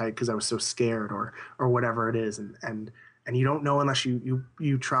shoulders are tight because I was so scared, or whatever it is. And you don't know unless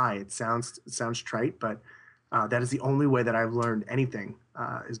you try. It sounds trite, but that is the only way that I've learned anything,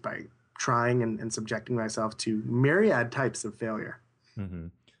 is by trying and subjecting myself to myriad types of failure. Mm-hmm.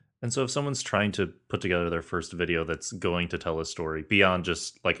 And so if someone's trying to put together their first video that's going to tell a story beyond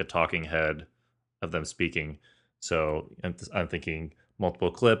just like a talking head of them speaking, so I'm thinking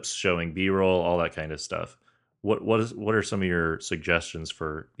multiple clips showing B-roll, all that kind of stuff. What are some of your suggestions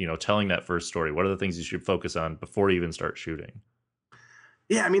for, you know, telling that first story? What are the things you should focus on before you even start shooting?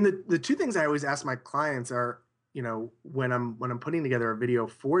 Yeah, I mean, the two things I always ask my clients are, you know, when I'm putting together a video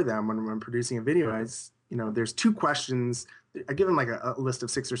for them, when I'm producing a video, is, you know, there's two questions. I give them like a list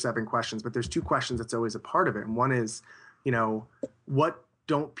of 6 or 7 questions, but there's 2 questions that's always a part of it. And one is, you know, what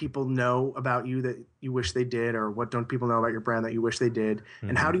don't people know about you that you wish they did, or what don't people know about your brand that you wish they did,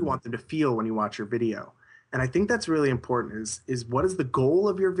 and how do you want them to feel when you watch your video? And I think that's really important. Is what is the goal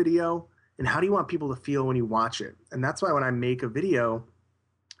of your video, and how do you want people to feel when you watch it? And that's why when I make a video,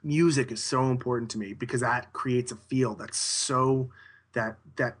 music is so important to me, because that creates a feel that's so that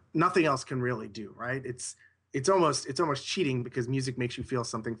nothing else can really do, right? It's almost cheating, because music makes you feel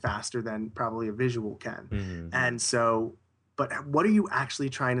something faster than probably a visual can. And so, but what are you actually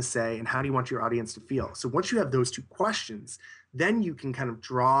trying to say, and how do you want your audience to feel? So once you have those 2 questions, then you can kind of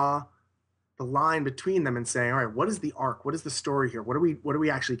draw the line between them and say, all right, what is the arc? What is the story here? What are we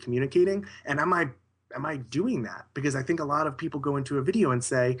actually communicating? And am I doing that? Because I think a lot of people go into a video and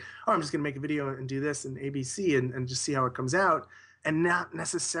say, oh, I'm just going to make a video and do this and ABC and just see how it comes out, and not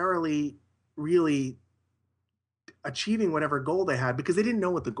necessarily really achieving whatever goal they had, because they didn't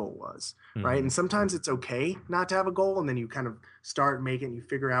know what the goal was, right? And sometimes it's okay not to have a goal, and then you kind of start making, you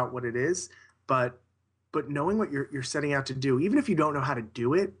figure out what it is. But knowing what you're setting out to do, even if you don't know how to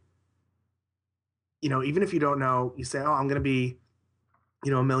do it, you know, even if you don't know, you say, oh, I'm going to be,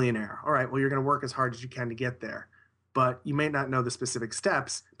 you know, a millionaire. All right, well, you're going to work as hard as you can to get there, but you may not know the specific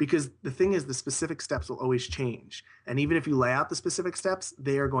steps, because the thing is, the specific steps will always change. And even if you lay out the specific steps,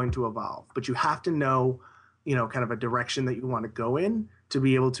 they are going to evolve, but you have to know, you know, kind of a direction that you want to go in to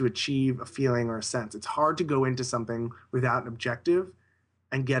be able to achieve a feeling or a sense. It's hard to go into something without an objective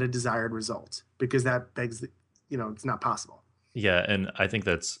and get a desired result, because that begs, you know, it's not possible. Yeah, and I think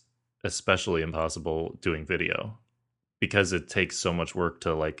that's especially impossible doing video because it takes so much work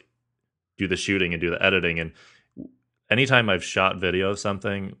to like do the shooting and do the editing. And anytime I've shot video of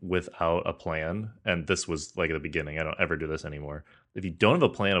something without a plan, and this was like at the beginning, I don't ever do this anymore. If you don't have a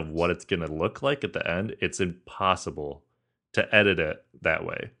plan of what it's going to look like at the end, it's impossible to edit it that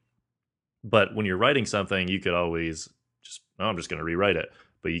way. But when you're writing something, you could always just, oh, I'm just going to rewrite it.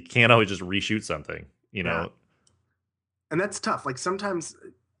 But you can't always just reshoot something, you Yeah. know? And that's tough. Like sometimes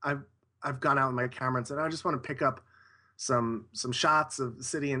I've I've gone out with my camera and said, I just want to pick up some shots of the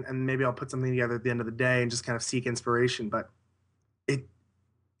city, and maybe I'll put something together at the end of the day and just kind of seek inspiration. But it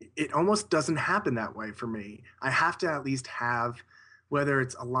it almost doesn't happen that way for me. I have to at least have, whether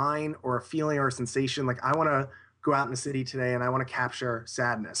it's a line or a feeling or a sensation, like I want to go out in the city today and I want to capture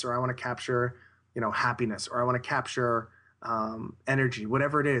sadness, or I want to capture, happiness, or I want to capture energy,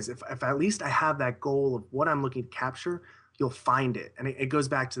 whatever it is. If at least I have that goal of what I'm looking to capture, you'll find it. And it goes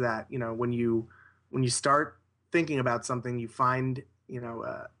back to that, when you start thinking about something, you find,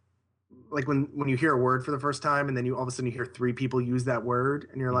 like when you hear a word for the first time, and then you all of a sudden you hear three people use that word,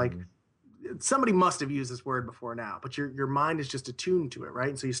 and you're like, Mhm. somebody must have used this word before now, but your mind is just attuned to it, right?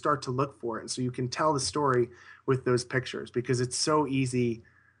 And so you start to look for it, and so you can tell the story with those pictures, because it's so easy.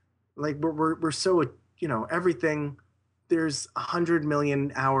 Like we're so, everything. There's 100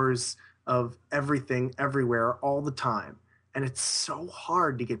 million hours of everything everywhere all the time, and it's so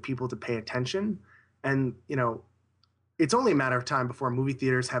hard to get people to pay attention. And it's only a matter of time before movie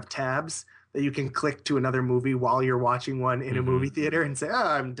theaters have tabs that you can click to another movie while you're watching one in a movie Mhm. theater and say, "Oh,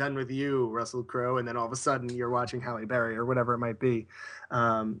 I'm done with you, Russell Crowe," and then all of a sudden you're watching Halle Berry or whatever it might be,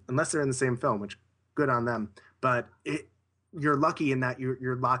 unless they're in the same film, which good on them. But you're lucky in that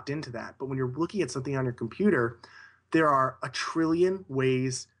you're locked into that. But when you're looking at something on your computer, there are a trillion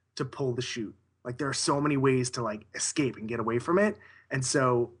ways to pull the shoot. Like there are so many ways to like escape and get away from it, and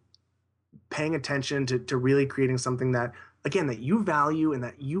so paying attention to really creating something that, again, that you value and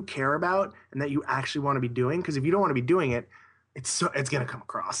that you care about and that you actually want to be doing. Because if you don't want to be doing it, it's going to come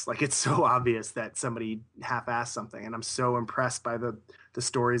across like it's so obvious that somebody half-assed something. And I'm so impressed by the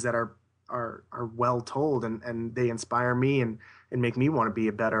stories that are well told, and they inspire me and make me want to be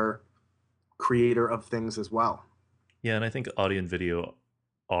a better creator of things as well. Yeah, and I think audio and video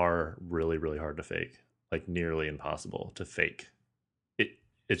are really, really hard to fake, like nearly impossible to fake. It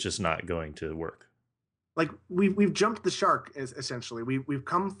it's just not going to work. Like we've jumped the shark, is essentially we've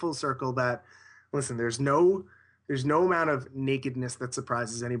come full circle. That, listen, there's no amount of nakedness that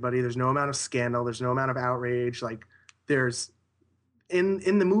surprises anybody. There's no amount of scandal. There's no amount of outrage. Like there's in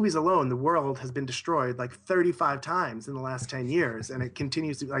the movies alone, the world has been destroyed like 35 times in the last 10 years, and it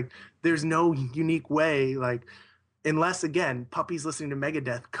continues to, like, there's no unique way, like, unless again puppies listening to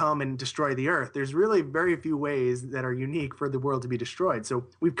Megadeth come and destroy the earth. There's really very few ways that are unique for the world to be destroyed. So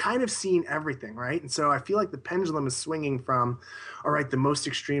we've kind of seen everything, right? And so I feel like the pendulum is swinging from, all right, the most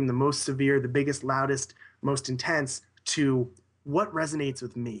extreme, the most severe, the biggest, loudest, most intense, to what resonates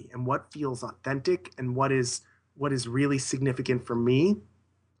with me and what feels authentic and what is really significant for me.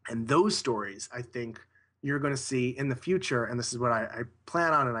 And those stories, I think, you're going to see in the future, and this is what I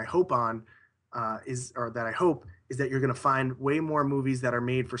plan on and I hope on, is or that I hope is that you're going to find way more movies that are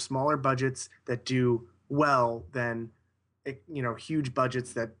made for smaller budgets that do well than, huge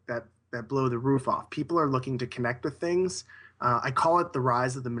budgets that blow the roof off. People are looking to connect with things. I call it the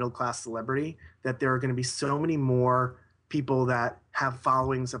rise of the middle class celebrity. That there are going to be so many more people that have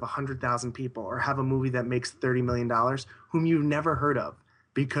followings of 100,000 people, or have a movie that makes $30 million, whom you've never heard of,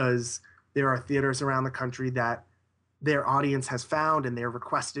 because there are theaters around the country that their audience has found and they're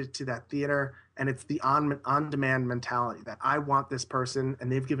requested to that theater. And it's the on demand mentality that I want this person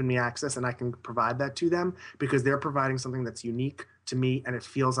and they've given me access and I can provide that to them, because they're providing something that's unique to me and it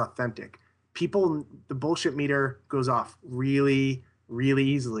feels authentic. People, the bullshit meter goes off really, really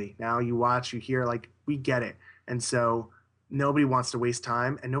easily. Now you watch, you hear, like, we get it. And so nobody wants to waste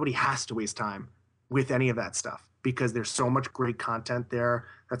time, and nobody has to waste time with any of that stuff, because there's so much great content there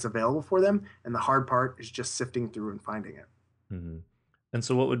that's available for them. And the hard part is just sifting through and finding it. Hmm. And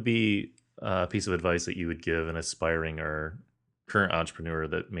so, what would be a piece of advice that you would give an aspiring or current entrepreneur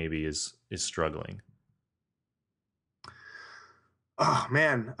that maybe is struggling? Oh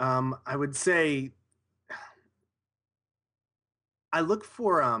man, I would say I look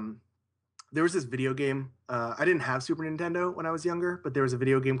for there was this video game. I didn't have Super Nintendo when I was younger, but there was a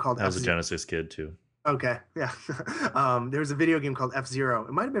video game called I F was a Zero. Genesis kid too. Okay, yeah. There was a video game called F Zero.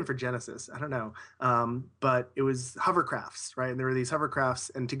 It might have been for Genesis. I don't know. But it was hovercrafts, right? And there were these hovercrafts,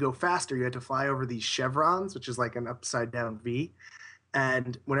 and to go faster, you had to fly over these chevrons, which is like an upside down V.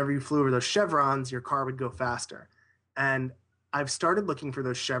 And whenever you flew over those chevrons, your car would go faster. And I've started looking for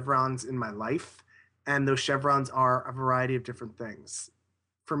those chevrons in my life, and those chevrons are a variety of different things.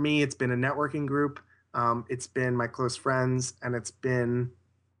 For me, it's been a networking group, it's been my close friends, and it's been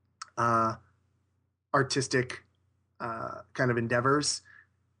uh, artistic kind of endeavors.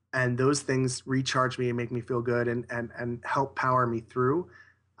 And those things recharge me and make me feel good and help power me through.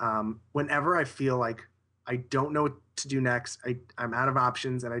 Whenever I feel like I don't know what to do next, I'm out of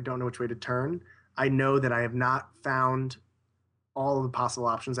options and I don't know which way to turn, I know that I have not found all of the possible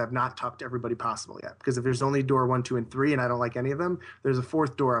options. I've not talked to everybody possible yet. Because if there's only door 1, 2, and 3, and I don't like any of them, there's a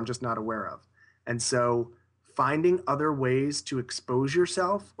fourth door I'm just not aware of. And so finding other ways to expose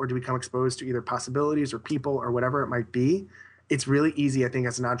yourself or to become exposed to either possibilities or people or whatever it might be, it's really easy, I think,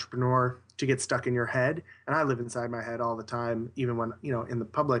 as an entrepreneur to get stuck in your head. And I live inside my head all the time, even when, in the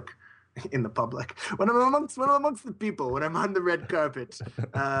public, when I'm amongst the people, when I'm on the red carpet,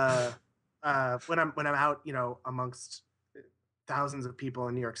 when I'm out, amongst thousands of people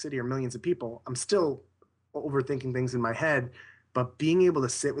in New York City or millions of people, I'm still overthinking things in my head. But being able to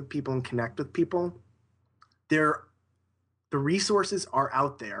sit with people and connect with people, the resources are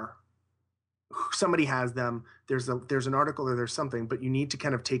out there. Somebody has them. There's an article or there's something, but you need to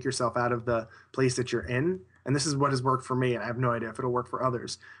kind of take yourself out of the place that you're in. And this is what has worked for me. And I have no idea if it'll work for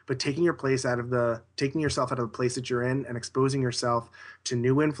others, but taking yourself out of the place that you're in and exposing yourself to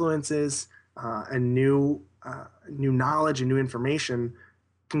new influences and new knowledge and new information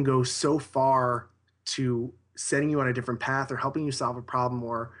can go so far to setting you on a different path or helping you solve a problem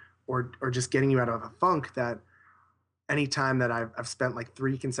or just getting you out of a funk that anytime that I've spent like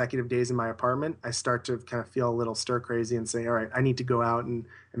 3 consecutive days in my apartment, I start to kind of feel a little stir crazy and say, all right, I need to go out and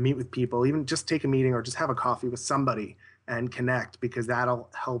meet with people, even just take a meeting or just have a coffee with somebody and connect, because that'll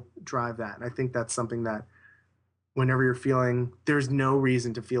help drive that. And I think that's something that whenever you're feeling, there's no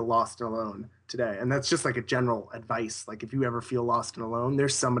reason to feel lost and alone today. And that's just like a general advice. Like if you ever feel lost and alone,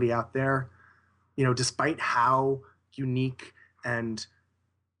 there's somebody out there, despite how unique and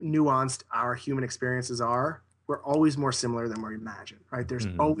nuanced our human experiences are, we're always more similar than we imagine, right? There's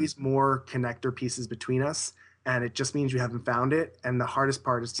always more connector pieces between us, and it just means you haven't found it. And the hardest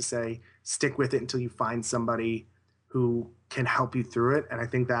part is to say, stick with it until you find somebody who can help you through it. And I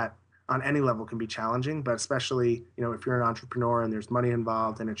think that on any level can be challenging, but especially, if you're an entrepreneur and there's money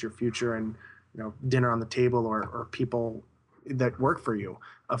involved and it's your future and, dinner on the table or people that work for you,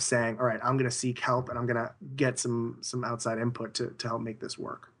 of saying, all right, I'm going to seek help and I'm going to get some outside input to help make this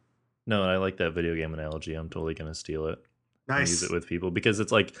work. No, I like that video game analogy. I'm totally going to steal it. Nice. And use it with people, because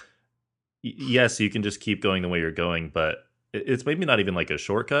it's like, yes, you can just keep going the way you're going, but it's maybe not even like a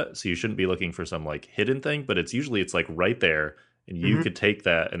shortcut. So you shouldn't be looking for some like hidden thing, but it's like right there, and you could take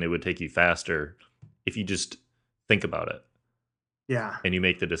that and it would take you faster if you just think about it. Yeah. And you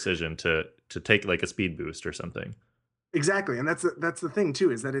make the decision to take like a speed boost or something. Exactly. And that's the thing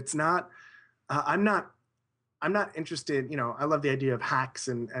too, is that it's not, I'm not interested, I love the idea of hacks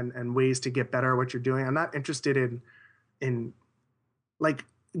and ways to get better at what you're doing. I'm not interested in like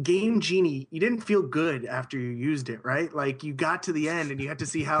Game Genie. You didn't feel good after you used it, right? Like you got to the end and you had to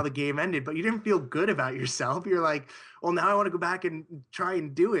see how the game ended, but you didn't feel good about yourself. You're like, well, now I want to go back and try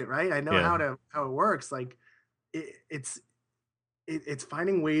and do it, right? I know how it works. Like it's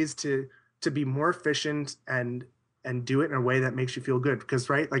finding ways to be more efficient and do it in a way that makes you feel good. Because,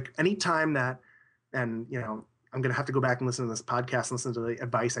 right, like anytime that, and I'm going to have to go back and listen to this podcast and listen to the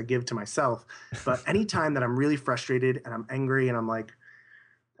advice I give to myself. But anytime that I'm really frustrated and I'm angry and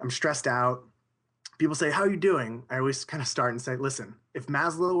I'm stressed out, people say, how are you doing? I always kind of start and say, listen, if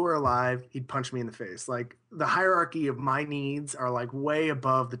Maslow were alive, he'd punch me in the face. Like the hierarchy of my needs are like way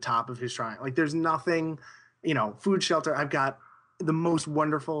above the top of his triangle. Like there's nothing, food, shelter. I've got the most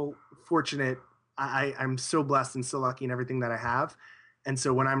wonderful, fortunate, I'm so blessed and so lucky in everything that I have. And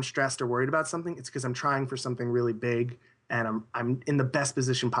so when I'm stressed or worried about something, it's because I'm trying for something really big and I'm in the best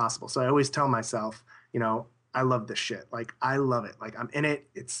position possible. So I always tell myself, I love this shit. Like I love it. Like I'm in it.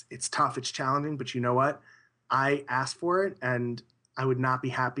 It's tough. It's challenging, but you know what? I asked for it and I would not be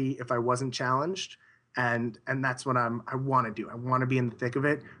happy if I wasn't challenged. And that's what I want to do. I want to be in the thick of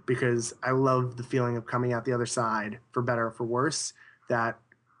it because I love the feeling of coming out the other side, for better or for worse. That,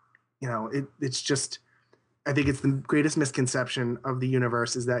 it's just, I think it's the greatest misconception of the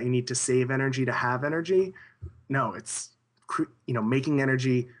universe is that you need to save energy to have energy. No, it's, making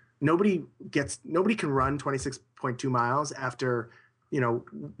energy. Nobody can run 26.2 miles after,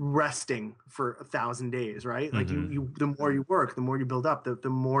 resting for 1,000 days, right? Like the more you work, the more you build up, the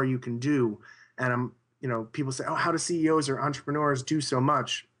more you can do. And people say, oh, how do CEOs or entrepreneurs do so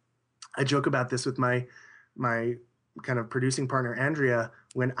much? I joke about this with my kind of producing partner, Andrea.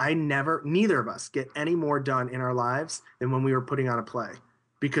 when neither of us get any more done in our lives than when we were putting on a play,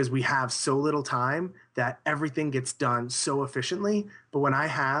 because we have so little time that everything gets done so efficiently. But when I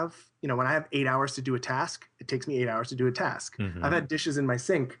have 8 hours to do a task, it takes me 8 hours to do a task. Mm-hmm. I've had dishes in my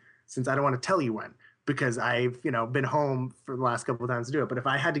sink since I don't want to tell you when, because I've, been home for the last couple of times to do it. But if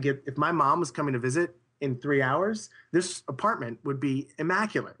my mom was coming to visit in 3 hours, this apartment would be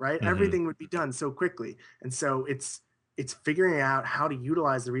immaculate, right? Mm-hmm. Everything would be done so quickly. And so it's figuring out how to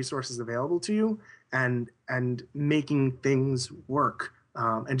utilize the resources available to you and making things work,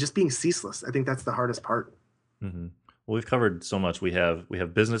 and just being ceaseless. I think that's the hardest part. Mm-hmm. Well, we've covered so much. We have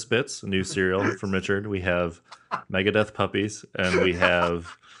Business Bits, a new cereal from Richard. We have Megadeth puppies, and we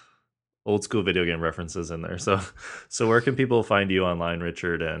have old school video game references in there. So where can people find you online,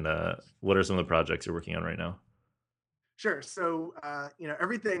 Richard? And what are some of the projects you're working on right now? Sure. So,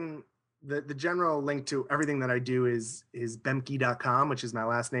 everything, the general link to everything that I do is bemke.com, which is my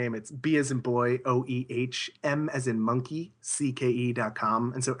last name. It's B as in boy, OEH, M as in monkey,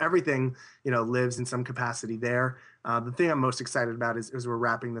 CKE.com. And so everything, lives in some capacity there. The thing I'm most excited about is we're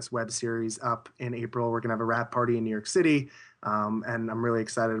wrapping this web series up in April. We're going to have a wrap party in New York City. And I'm really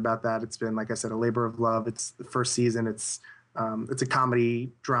excited about that. It's been, like I said, a labor of love. It's the first season. It's a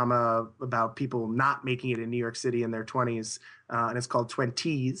comedy drama about people not making it in New York City in their 20s. And it's called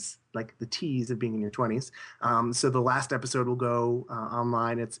Twenties, like the T's of being in your 20s. So the last episode will go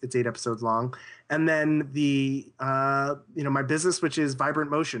online. It's 8 episodes long. And then my business, which is Vibrant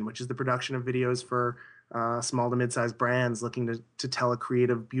Motion, which is the production of videos for small to mid-sized brands looking to tell a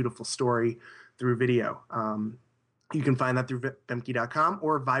creative, beautiful story through video. You can find that through bemke.com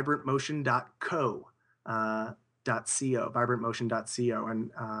or vibrantmotion.co. vibrantmotion.co,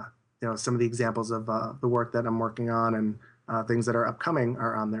 and some of the examples of the work that I'm working on and things that are upcoming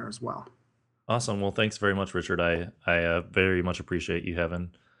are on there as well. Awesome. Well, thanks very much, Richard. I very much appreciate you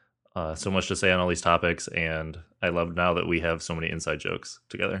having so much to say on all these topics, and I love now that we have so many inside jokes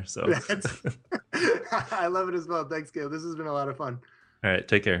together. So I love it as well. Thanks, Gail. This has been a lot of fun. All right,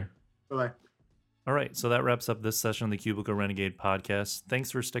 take care. Bye-bye. All right, so that wraps up this session of the Cubicle Renegade podcast. Thanks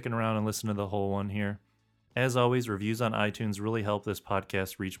for sticking around and listening to the whole one here. As always, reviews on iTunes really help this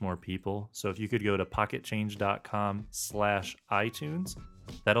podcast reach more people. So if you could go to pocketchange.com/iTunes,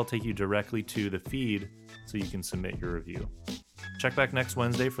 that'll take you directly to the feed so you can submit your review. Check back next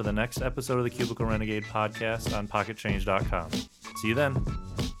Wednesday for the next episode of the Cubicle Renegade podcast on pocketchange.com. See you then.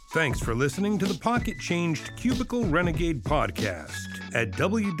 Thanks for listening to the Pocket Changed Cubicle Renegade podcast at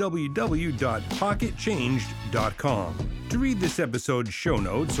www.pocketchanged.com. To read this episode's show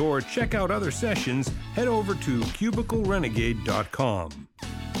notes or check out other sessions, head over to cubiclerenegade.com.